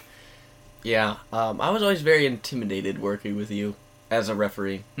 Yeah. Yeah. I was always very intimidated working with you as a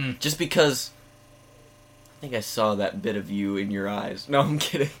referee. Just because I think I saw that bit of you in your eyes. No, I'm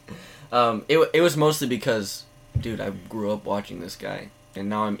kidding. It was mostly because, dude, I grew up watching this guy, and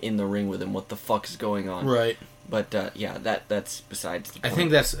now I'm in the ring with him. What the fuck is going on? Right. But that's besides the point.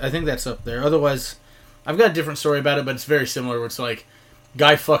 I think that's up there. Otherwise, I've got a different story about it, but it's very similar. Where it's like,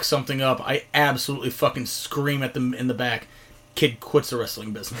 guy fucks something up, I absolutely fucking scream at them in the back. Kid quits the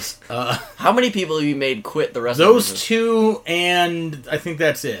wrestling business. How many people have you made quit the wrestling those business? 2, and I think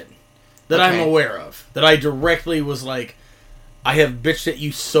that's it that I'm aware of. That I directly was like, I have bitched at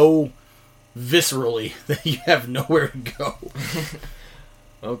you so viscerally that you have nowhere to go.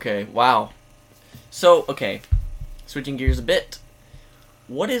 Okay, wow. So, okay, switching gears a bit.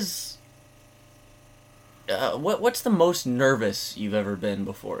 What is... what's the most nervous you've ever been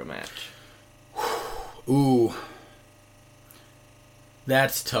before a match? Ooh.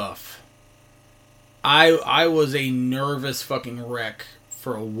 That's tough. I was a nervous fucking wreck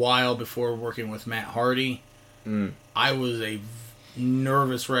for a while before working with Matt Hardy. I was a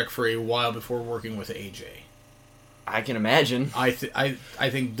nervous wreck for a while before working with AJ. I can imagine. I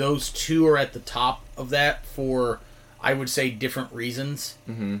think those 2 are at the top of that for, I would say, different reasons.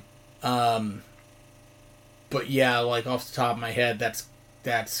 But yeah, like off the top of my head,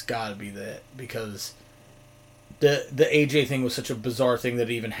 that's got to be it, because the AJ thing was such a bizarre thing that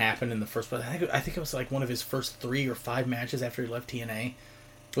it even happened in the first place. I think it was like one of his first 3 or 5 matches after he left TNA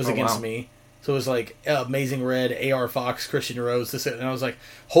was against me. So it was like Amazing Red, AR Fox, Christian Rose, and I was like,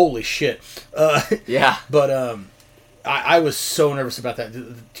 holy shit. Yeah. But I was so nervous about that,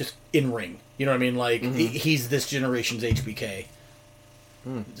 just in ring. You know what I mean? Like, he's this generation's HBK.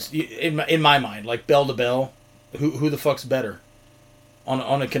 In my mind, like bell to bell, who the fuck's better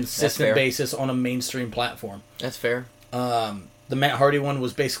on a consistent basis on a mainstream platform? That's fair. The Matt Hardy one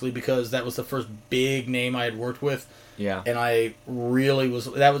was basically because that was the first big name I had worked with. Yeah. And I really was...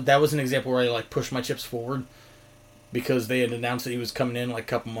 That was an example where I, like, pushed my chips forward because they had announced that he was coming in, like, a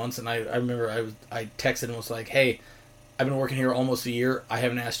couple months, and I remember I texted and was like, hey, I've been working here almost a year. I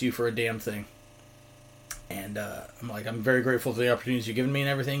haven't asked you for a damn thing. And I'm like, I'm very grateful for the opportunities you've given me and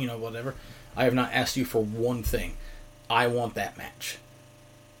everything, whatever. I have not asked you for one thing. I want that match.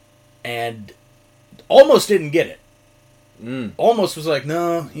 And almost didn't get it. Almost was like,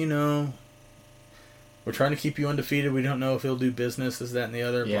 no, we're trying to keep you undefeated. We don't know if he'll do business, this, that, and the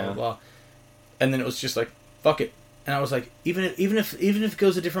other, blah, blah, blah. And then it was just like, fuck it. And I was like, even if it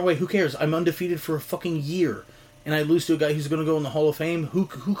goes a different way, who cares? I'm undefeated for a fucking year. And I lose to a guy who's going to go in the Hall of Fame. Who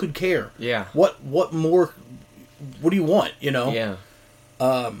could care? Yeah. What more? What do you want? Yeah.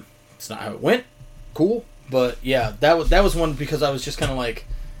 It's not how it went. Cool, but yeah, that was one because I was just kind of like,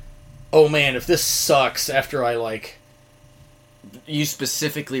 oh man, if this sucks after I like. You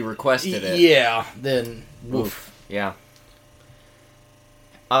specifically requested it. Yeah. Then. Oof. Yeah.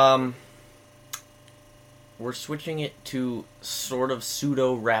 We're switching it to sort of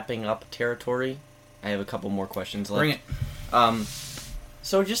pseudo wrapping up territory. I have a couple more questions left. Bring it.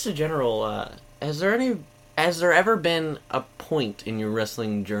 So just a general, has there ever been a point in your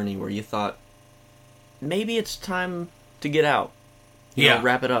wrestling journey where you thought, maybe it's time to get out? You know,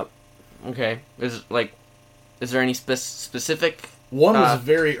 wrap it up. Okay. Is there any specific? One was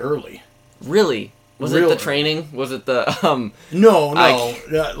very early. Really? Was it the training? Was it the No,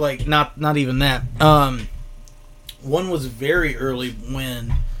 like not even that. One was very early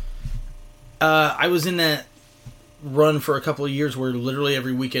when I was in that run for a couple of years where literally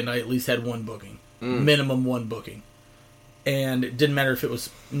every weekend I at least had one booking. Minimum one booking. And it didn't matter if it was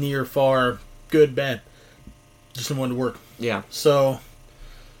near, far, good, bad. Just wanted to work. Yeah. So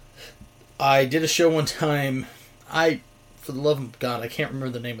I did a show one time. For the love of God, I can't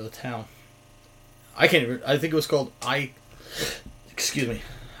remember the name of the town. I think it was called excuse me.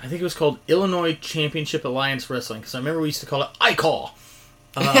 I think it was called Illinois Championship Alliance Wrestling, because I remember we used to call it I-Call.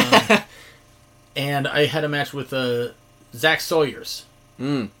 And I had a match with Zach Sawyers.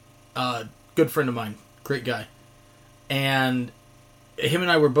 Good friend of mine. Great guy. And him and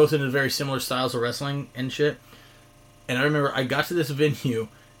I were both into very similar styles of wrestling and shit. And I remember I got to this venue,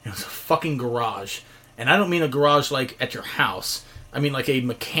 and it was a fucking garage. And I don't mean a garage like at your house. I mean like a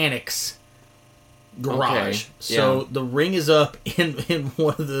mechanic's garage. Okay. So the ring is up in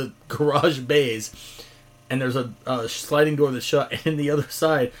one of the garage bays, and there's a sliding door that's shut, and in the other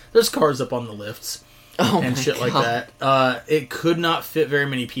side there's cars up on the lifts. and shit like that. It could not fit very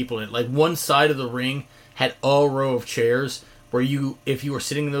many people in it. Like, one side of the ring had a row of chairs where if you were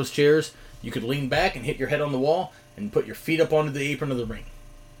sitting in those chairs, you could lean back and hit your head on the wall and put your feet up onto the apron of the ring.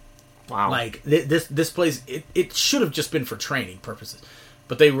 Wow. Like, this place, it should have just been for training purposes.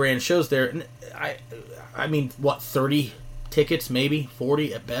 But they ran shows there, and I mean, what, 30 tickets, maybe?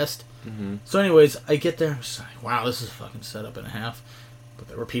 40 at best? Mm-hmm. So anyways, I get there, I'm just like, wow, this is a fucking setup and a half. But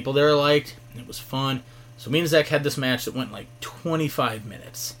there were people there I liked, and it was fun. So me and Zach had this match that went like 25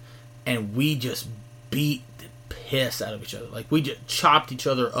 minutes, and we just beat the piss out of each other. Like, we just chopped each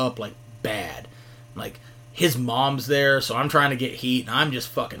other up, like, bad. Like, his mom's there, so I'm trying to get heat, and I'm just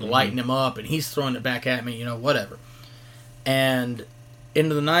fucking lighting him up, and he's throwing it back at me, you know, whatever. And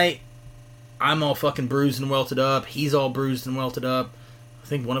end of the night, I'm all fucking bruised and welted up. He's all bruised and welted up. I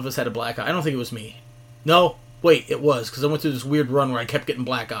think one of us had a black eye. I don't think it was me. No, wait, it was, because I went through this weird run where I kept getting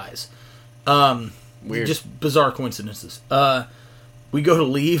black eyes. Weird. Just bizarre coincidences. We go to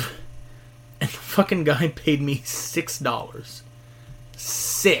leave, and the fucking guy paid me $6.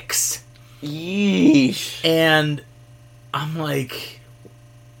 $6. Yeesh. And I'm like,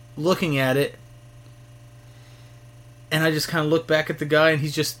 looking at it, and I just kind of look back at the guy, and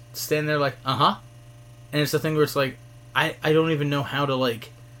he's just standing there like, uh-huh. And it's the thing where it's like, I don't even know how to,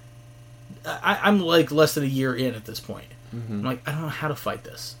 like... I'm like less than a year in at this point. Mm-hmm. I'm like, I don't know how to fight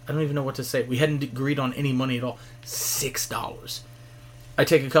this. I don't even know what to say. We hadn't agreed on any money at all. $6. I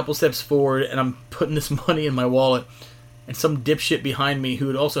take a couple steps forward, and I'm putting this money in my wallet, and some dipshit behind me who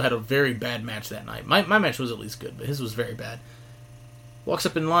had also had a very bad match that night. My match was at least good, but his was very bad. Walks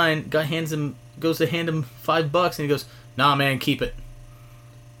up in line, guy goes to hand him $5, and he goes, nah, man, keep it.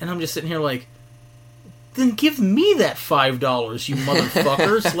 And I'm just sitting here like, then give me that $5, you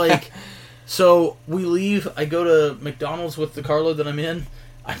motherfuckers. Like, so we leave. I go to McDonald's with the carload that I'm in.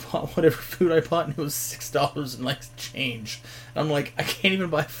 I bought whatever food I bought, and it was $6 and like change. And I'm like, I can't even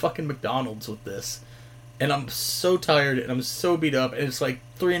buy fucking McDonald's with this. And I'm so tired, and I'm so beat up, and it's like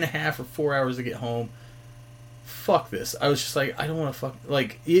 3.5 or 4 hours to get home. Fuck this. I was just like, I don't want to fuck...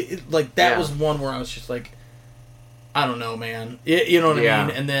 Like, that was one where I was just like, I don't know, man. You know what I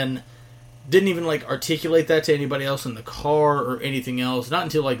mean? And then didn't even, like, articulate that to anybody else in the car or anything else. Not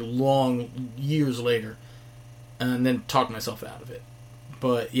until, like, long years later. And then talked myself out of it.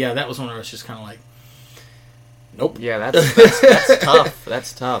 But, yeah, that was one where I was just kind of like, nope. Yeah, that's tough.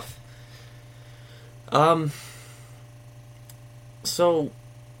 That's tough. So,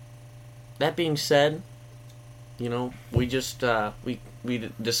 that being said, you know, we just, we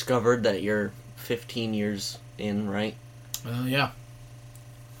discovered that you're 15 years in, right? Yeah.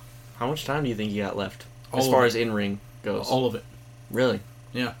 How much time do you think you got left? All as far as in-ring goes? All of it. Really?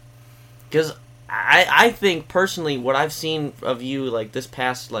 Yeah. Because I think, personally, what I've seen of you, like, this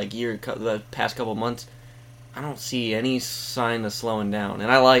past, like, year, the past couple months, I don't see any sign of slowing down.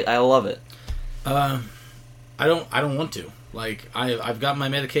 And I love it. I don't want to. Like, I've got my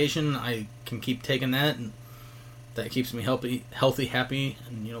medication. I can keep taking that, and that keeps me healthy, happy,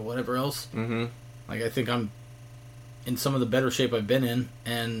 and, you know, whatever else. Mm-hmm. Like, I think I'm in some of the better shape I've been in,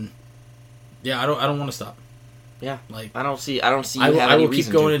 and yeah, I don't want to stop. Yeah, like I don't see. I will keep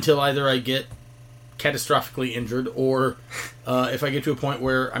going until either I get catastrophically injured, or if I get to a point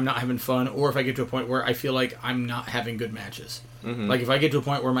where I'm not having fun, or if I get to a point where I feel like I'm not having good matches. Mm-hmm. Like, if I get to a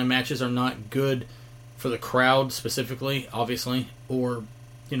point where my matches are not good for the crowd specifically, obviously, or,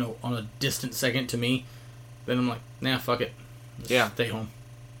 you know, on a distant second to me, then I'm like, nah, fuck it. Just stay home.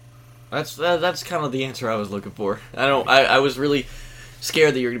 That's kind of the answer I was looking for. I was really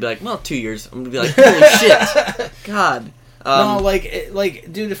scared that you were gonna be like, well, 2 years. I'm gonna be like, holy shit, God. No,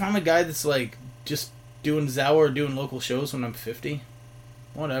 like, dude, if I'm a guy that's like just doing Zawa or doing local shows when I'm 50,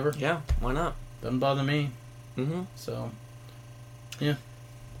 whatever. Yeah, why not? Doesn't bother me. Mm-hmm. So, yeah.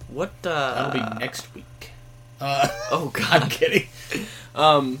 What? That'll be next week. Oh God, I'm kidding.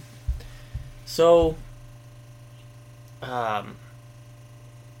 So,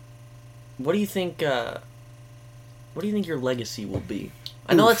 what do you think? What do you think your legacy will be?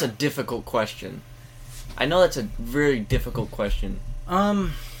 I know that's a difficult question. I know that's a very difficult question.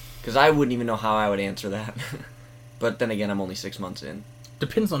 Because I wouldn't even know how I would answer that. But then again, I'm only 6 months in.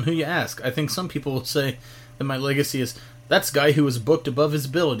 Depends on who you ask. I think some people will say that my legacy is, that's a guy who was booked above his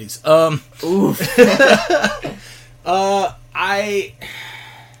abilities. Oof.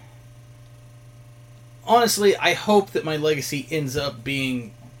 Honestly, I hope that my legacy ends up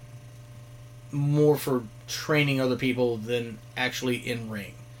being more for training other people than actually in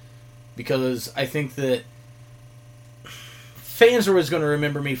ring. Because I think that fans are always going to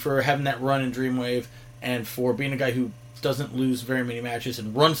remember me for having that run in Dreamwave and for being a guy who doesn't lose very many matches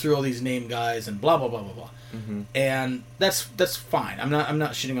and runs through all these name guys and blah blah blah blah blah. Mm-hmm. And that's fine. I'm not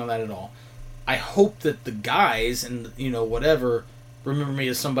shitting on that at all. I hope that the guys and whatever remember me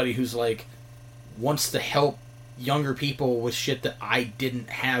as somebody who's like wants to help younger people with shit that I didn't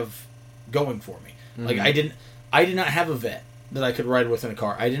have going for me. Mm-hmm. Like I did not have a vet that I could ride with in a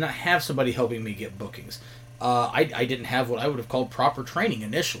car. I did not have somebody helping me get bookings. I didn't have what I would have called proper training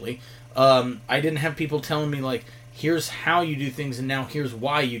initially. I didn't have people telling me like, here's how you do things and now here's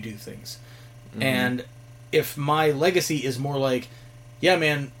why you do things. Mm-hmm. And if my legacy is more like, yeah,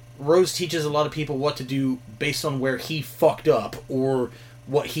 man, Rose teaches a lot of people what to do based on where he fucked up or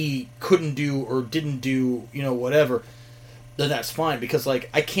what he couldn't do or didn't do, whatever, then that's fine. Because, like,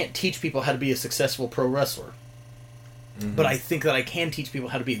 I can't teach people how to be a successful pro wrestler. Mm-hmm. But I think that I can teach people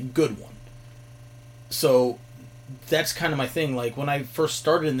how to be a good one. So that's kind of my thing. Like, when I first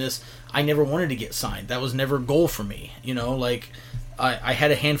started in this, I never wanted to get signed. That was never a goal for me. Like, I had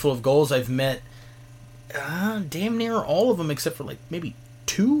a handful of goals. I've met damn near all of them except for, like, maybe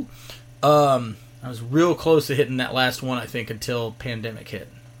 2. I was real close to hitting that last one, I think, until pandemic hit.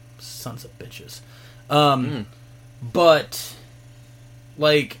 Sons of bitches. But,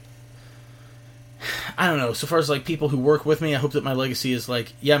 like, I don't know. So far as, like, people who work with me, I hope that my legacy is,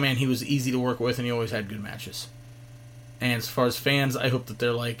 like, yeah, man, he was easy to work with and he always had good matches. And as far as fans, I hope that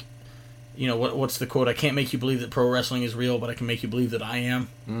they're, like, what's the quote? I can't make you believe that pro wrestling is real, but I can make you believe that I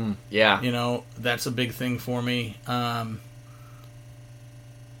am. Yeah. That's a big thing for me. And,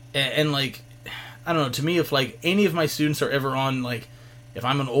 like, I don't know, to me, if, like, any of my students are ever on, like, if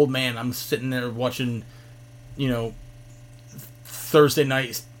I'm an old man, I'm sitting there watching, Thursday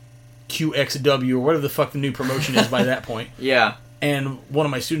night QXW or whatever the fuck the new promotion is by that point. Yeah. And one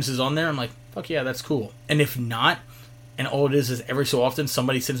of my students is on there, I'm like, fuck yeah, that's cool. And if not, and all it is every so often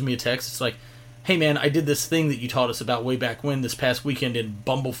somebody sends me a text, it's like, hey man, I did this thing that you taught us about way back when this past weekend in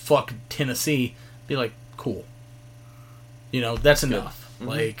Bumblefuck, Tennessee. Be like, cool. That's enough. Mm-hmm.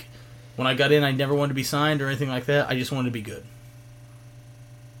 Like, when I got in, I never wanted to be signed or anything like that. I just wanted to be good.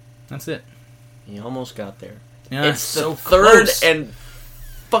 That's it. You almost got there. Yeah, it's so the third close. And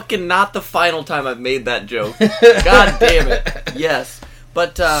fucking not the final time I've made that joke. God damn it. Yes.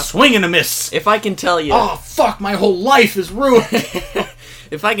 But, swing and a miss. If I can tell you... Oh, fuck, my whole life is ruined.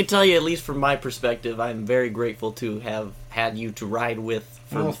 If I can tell you, at least from my perspective, I'm very grateful to have had you to ride with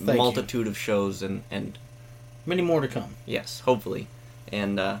for a multitude of shows and... Many more to come. Yes, hopefully.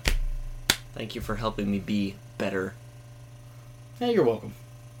 And, thank you for helping me be better. Yeah, you're welcome.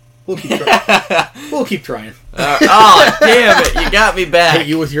 We'll keep trying. We'll keep trying. Oh, damn it. You got me back. Hit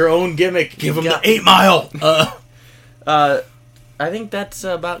you with your own gimmick. Give them the 8 Mile. I think that's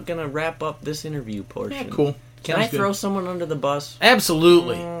about going to wrap up this interview portion. Yeah, cool. Can I throw someone under the bus?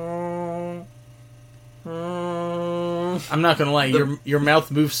 Absolutely. I'm not going to lie. Your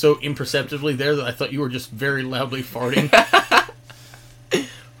mouth moves so imperceptibly there that I thought you were just very loudly farting.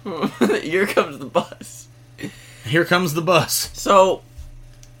 Here comes the bus. Here comes the bus. So,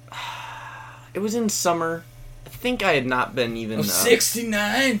 it was in summer. I think I had not been even...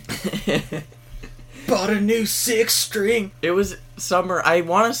 69. Bought a new 6-string. It was summer. I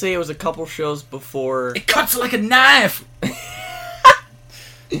want to say it was a couple shows before... It cuts like a knife.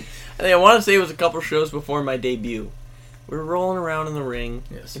 I want to say it was a couple shows before my debut. We were rolling around in the ring.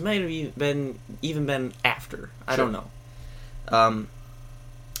 Yes. It might have even been after. I don't know.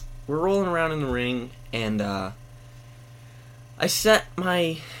 We're rolling around in the ring, and I set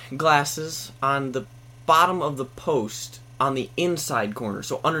my glasses on the bottom of the post on the inside corner,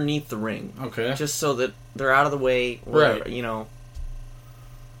 so underneath the ring. Okay. Just so that they're out of the way. Right.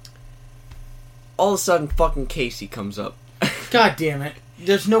 All of a sudden, fucking Casey comes up. God damn it.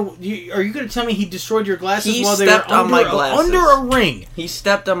 There's no... are you going to tell me he destroyed your glasses he while they were under a ring? He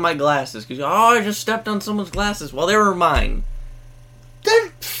stepped on my glasses. Because, I just stepped on someone's glasses. Well, they were mine. That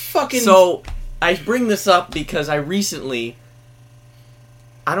fucking... So, I bring this up because I recently...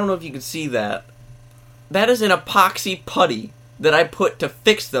 I don't know if you can see that. That is an epoxy putty that I put to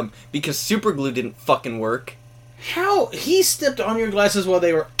fix them because super glue didn't fucking work. How? He stepped on your glasses while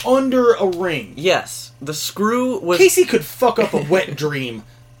they were under a ring. Yes. The screw was... Casey could fuck up a wet dream.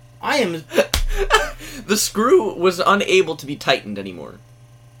 I am... The screw was unable to be tightened anymore.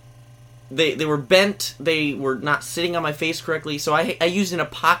 They were bent. They were not sitting on my face correctly. So I used an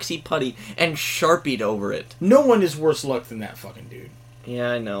epoxy putty and Sharpied over it. No one is worse luck than that fucking dude.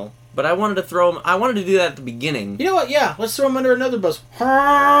 Yeah, I know. But I wanted to throw him... I wanted to do that at the beginning. You know what? Yeah, let's throw him under another bus.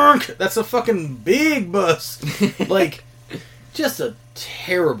 Honk! That's a fucking big bus. Like, just a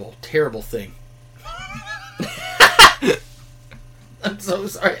terrible, terrible thing. I'm so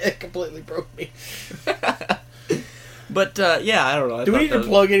sorry. It completely broke me. But, yeah, I don't know. Do we need to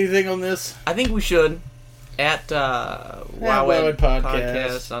plug anything on this? I think we should. At Wowed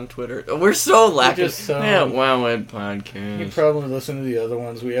Podcast on Twitter. We're so lacking. Just so... Yeah, Wowed Podcast. You probably listen to the other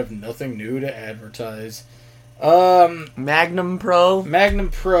ones. We have nothing new to advertise. Magnum Pro.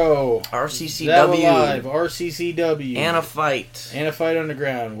 RCCW. Live. RCCW. Anaphyte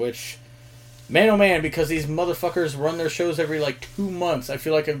Underground, which... Man, oh man, because these motherfuckers run their shows every, 2 months. I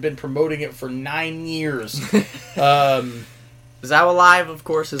feel like I've been promoting it for 9 years. Zawa Live, of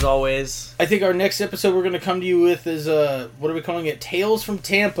course, as always. I think our next episode we're going to come to you with is, what are we calling it? Tales from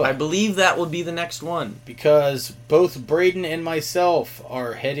Tampa. I believe that will be the next one. Because both Braden and myself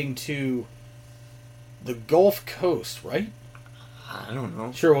are heading to the Gulf Coast, right? I don't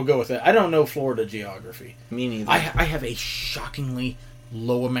know. Sure, we'll go with that. I don't know Florida geography. Me neither. I have a shockingly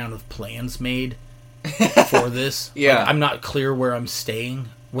low amount of plans made for this. Yeah. I'm not clear where I'm staying,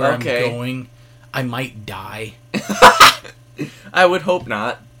 where I'm going. I might die. I would hope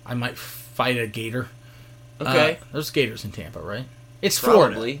not. I might fight a gator. Okay. There's gators in Tampa, right? It's Probably.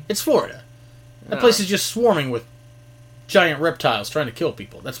 Florida. It's Florida. That place is just swarming with giant reptiles trying to kill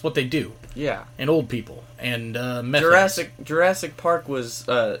people. That's what they do. Yeah. And old people. And meth Jurassic Park was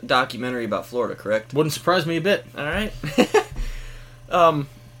a documentary about Florida, correct? Wouldn't surprise me a bit. All right. I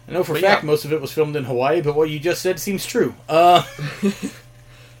know for a fact most of it was filmed in Hawaii, but what you just said seems true. But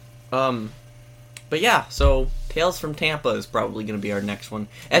yeah, so Tales from Tampa is probably going to be our next one.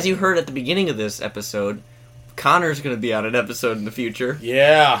 As you heard at the beginning of this episode, Connor's going to be on an episode in the future.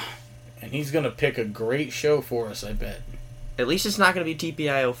 Yeah, and he's going to pick a great show for us, I bet. At least it's not going to be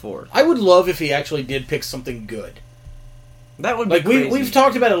TPI-04. I would love if he actually did pick something good. That would be crazy. We've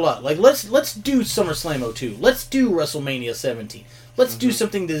talked about it a lot. Let's do SummerSlam 02. Let's do WrestleMania 17. Let's do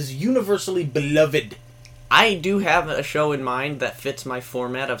something that is universally beloved. I do have a show in mind that fits my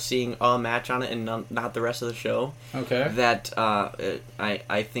format of seeing a match on it and not the rest of the show. Okay. That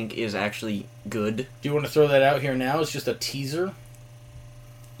I think is actually good. Do you want to throw that out here now? It's just a teaser?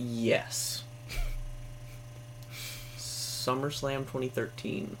 Yes. SummerSlam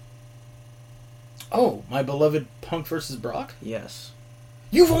 2013. Oh, my beloved Punk versus Brock? Yes.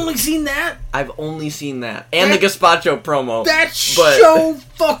 You've only seen that? I've only seen that. And the Gazpacho promo. That show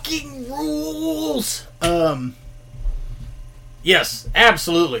fucking rules! Yes,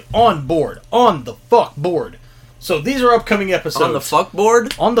 absolutely. On board. On the fuck board. So these are upcoming episodes. On the fuck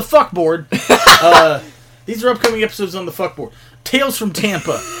board? On the fuck board. These are upcoming episodes on the fuck board. Tales from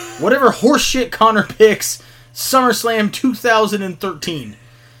Tampa. Whatever horseshit Connor picks. SummerSlam 2013.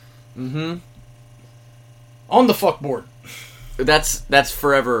 Mm-hmm. On the fuck board. That's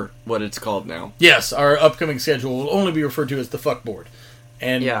forever what it's called now. Yes, our upcoming schedule will only be referred to as the fuck board.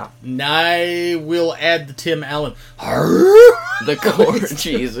 And I will add the Tim Allen. The card,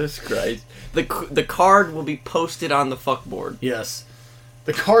 Jesus Christ. The card will be posted on the fuck board. Yes.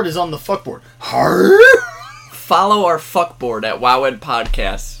 The card is on the fuck board. Follow our fuck board at Wowed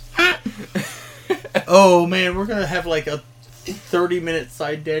Podcasts. Oh man, we're gonna have like a 30-minute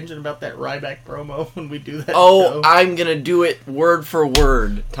side tangent about that Ryback promo when we do that. Oh, show. I'm gonna do it word for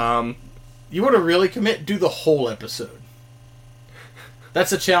word, Tom. You want to really commit? Do the whole episode.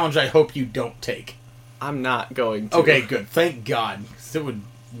 That's a challenge I hope you don't take. I'm not going to. Okay, good. Thank God, because it would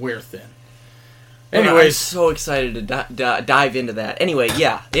wear thin. Anyways, I'm so excited to dive into that. Anyway,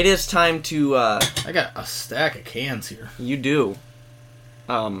 yeah, it is time to... I got a stack of cans here. You do.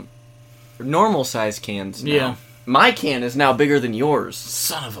 Normal size cans now. Yeah. My can is now bigger than yours.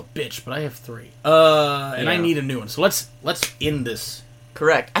 Son of a bitch, but I have 3. And I need a new one. So let's end this.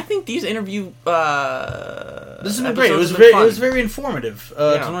 Correct. I think these interview this has been great. It was very informative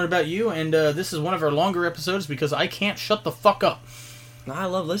to learn about you, and this is one of our longer episodes because I can't shut the fuck up. I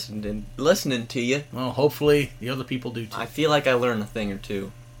love listening to you. Well, hopefully the other people do too. I feel like I learned a thing or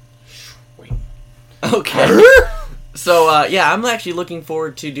two. Swing. Okay. So, I'm actually looking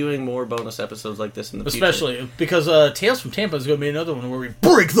forward to doing more bonus episodes like this in the future. Especially because Tales from Tampa is going to be another one where we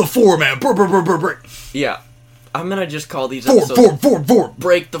break the format. Break. Yeah. I'm going to just call these episodes... Four.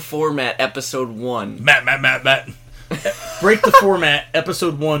 Break the Format, Episode 1. Matt. Break the Format,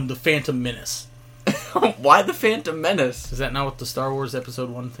 Episode 1, The Phantom Menace. Why The Phantom Menace? Is that not what the Star Wars Episode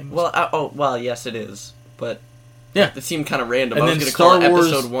 1 thing was? Well, yes, it is. But... Yeah, it seemed kind of random. And I was going to call it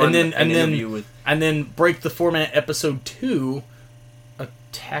Episode 1 and then Break the Format Episode 2,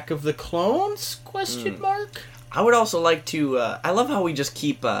 Attack of the Clones? ? I would also like to... I love how we just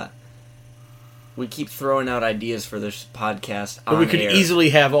keep... we keep throwing out ideas for this podcast on But we could air.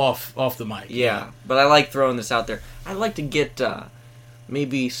 easily have off the mic. Yeah, but I like throwing this out there. I'd like to get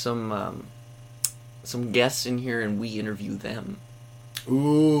maybe some guests in here and we interview them.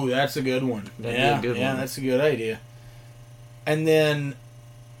 Ooh, that's a good one. That'd be a good one. That's a good idea. and then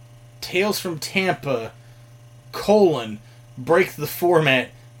Tales from Tampa, Break the Format,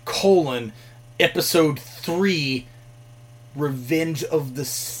 Episode 3, Revenge of the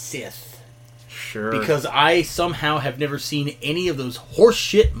Sith. Sure. Because I somehow have never seen any of those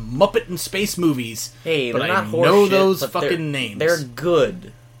horseshit Muppet and space movies. Hey, but they're I not know horseshit, those but fucking names. They're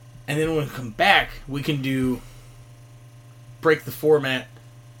good. And then when we come back, we can do Break the Format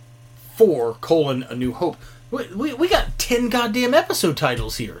 4, A New Hope. We got 10 goddamn episode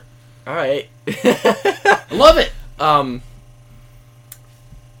titles here. Alright. I love it.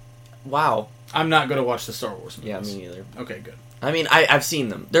 Wow. I'm not going to watch the Star Wars movies. Yeah, me neither. Okay, good. I mean, I've seen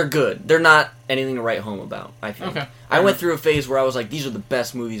them. They're good. They're not anything to write home about, I think. Okay. I went through a phase where I was like, these are the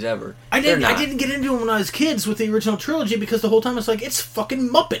best movies ever. I didn't get into them when I was kids with the original trilogy because the whole time it's like, it's fucking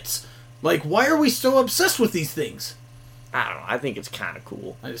Muppets. Like, why are we so obsessed with these things? I don't know. I think it's kind of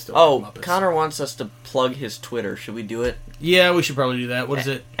cool. I just don't like Muppets. Connor wants us to plug his Twitter. Should we do it? Yeah, we should probably do that. What is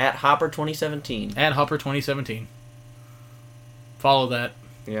it? At Hopper2017. At Hopper2017. Follow that.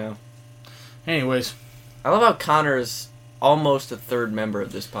 Yeah. Anyways. I love how Connor is almost a third member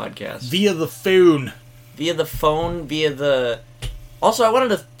of this podcast. Via the phone. Via the phone, via the... Also, I wanted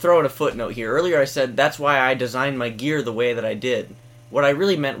to throw in a footnote here. Earlier I said that's why I designed my gear the way that I did. What I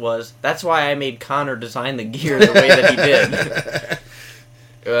really meant was, that's why I made Connor design the gear the way that he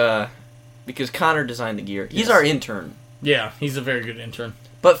did. Because Connor designed the gear. He's our intern. Yeah, he's a very good intern.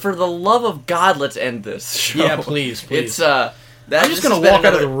 But for the love of God, let's end this show. Yeah, please. It's, I'm just going to walk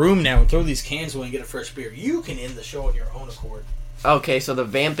out of the room now and throw these cans away and get a fresh beer. You can end the show on your own accord. Okay, so the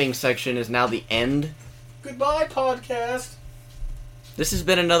vamping section is now the end. Goodbye, podcast. This has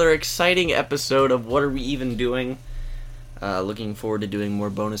been another exciting episode of What Are We Even Doing? Looking forward to doing more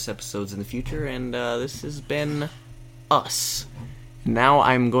bonus episodes in the future, and this has been us. Now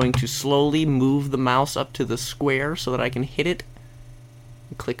I'm going to slowly move the mouse up to the square so that I can hit it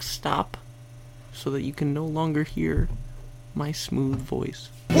and click stop so that you can no longer hear my smooth voice.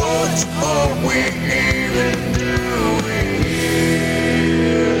 What are we even doing?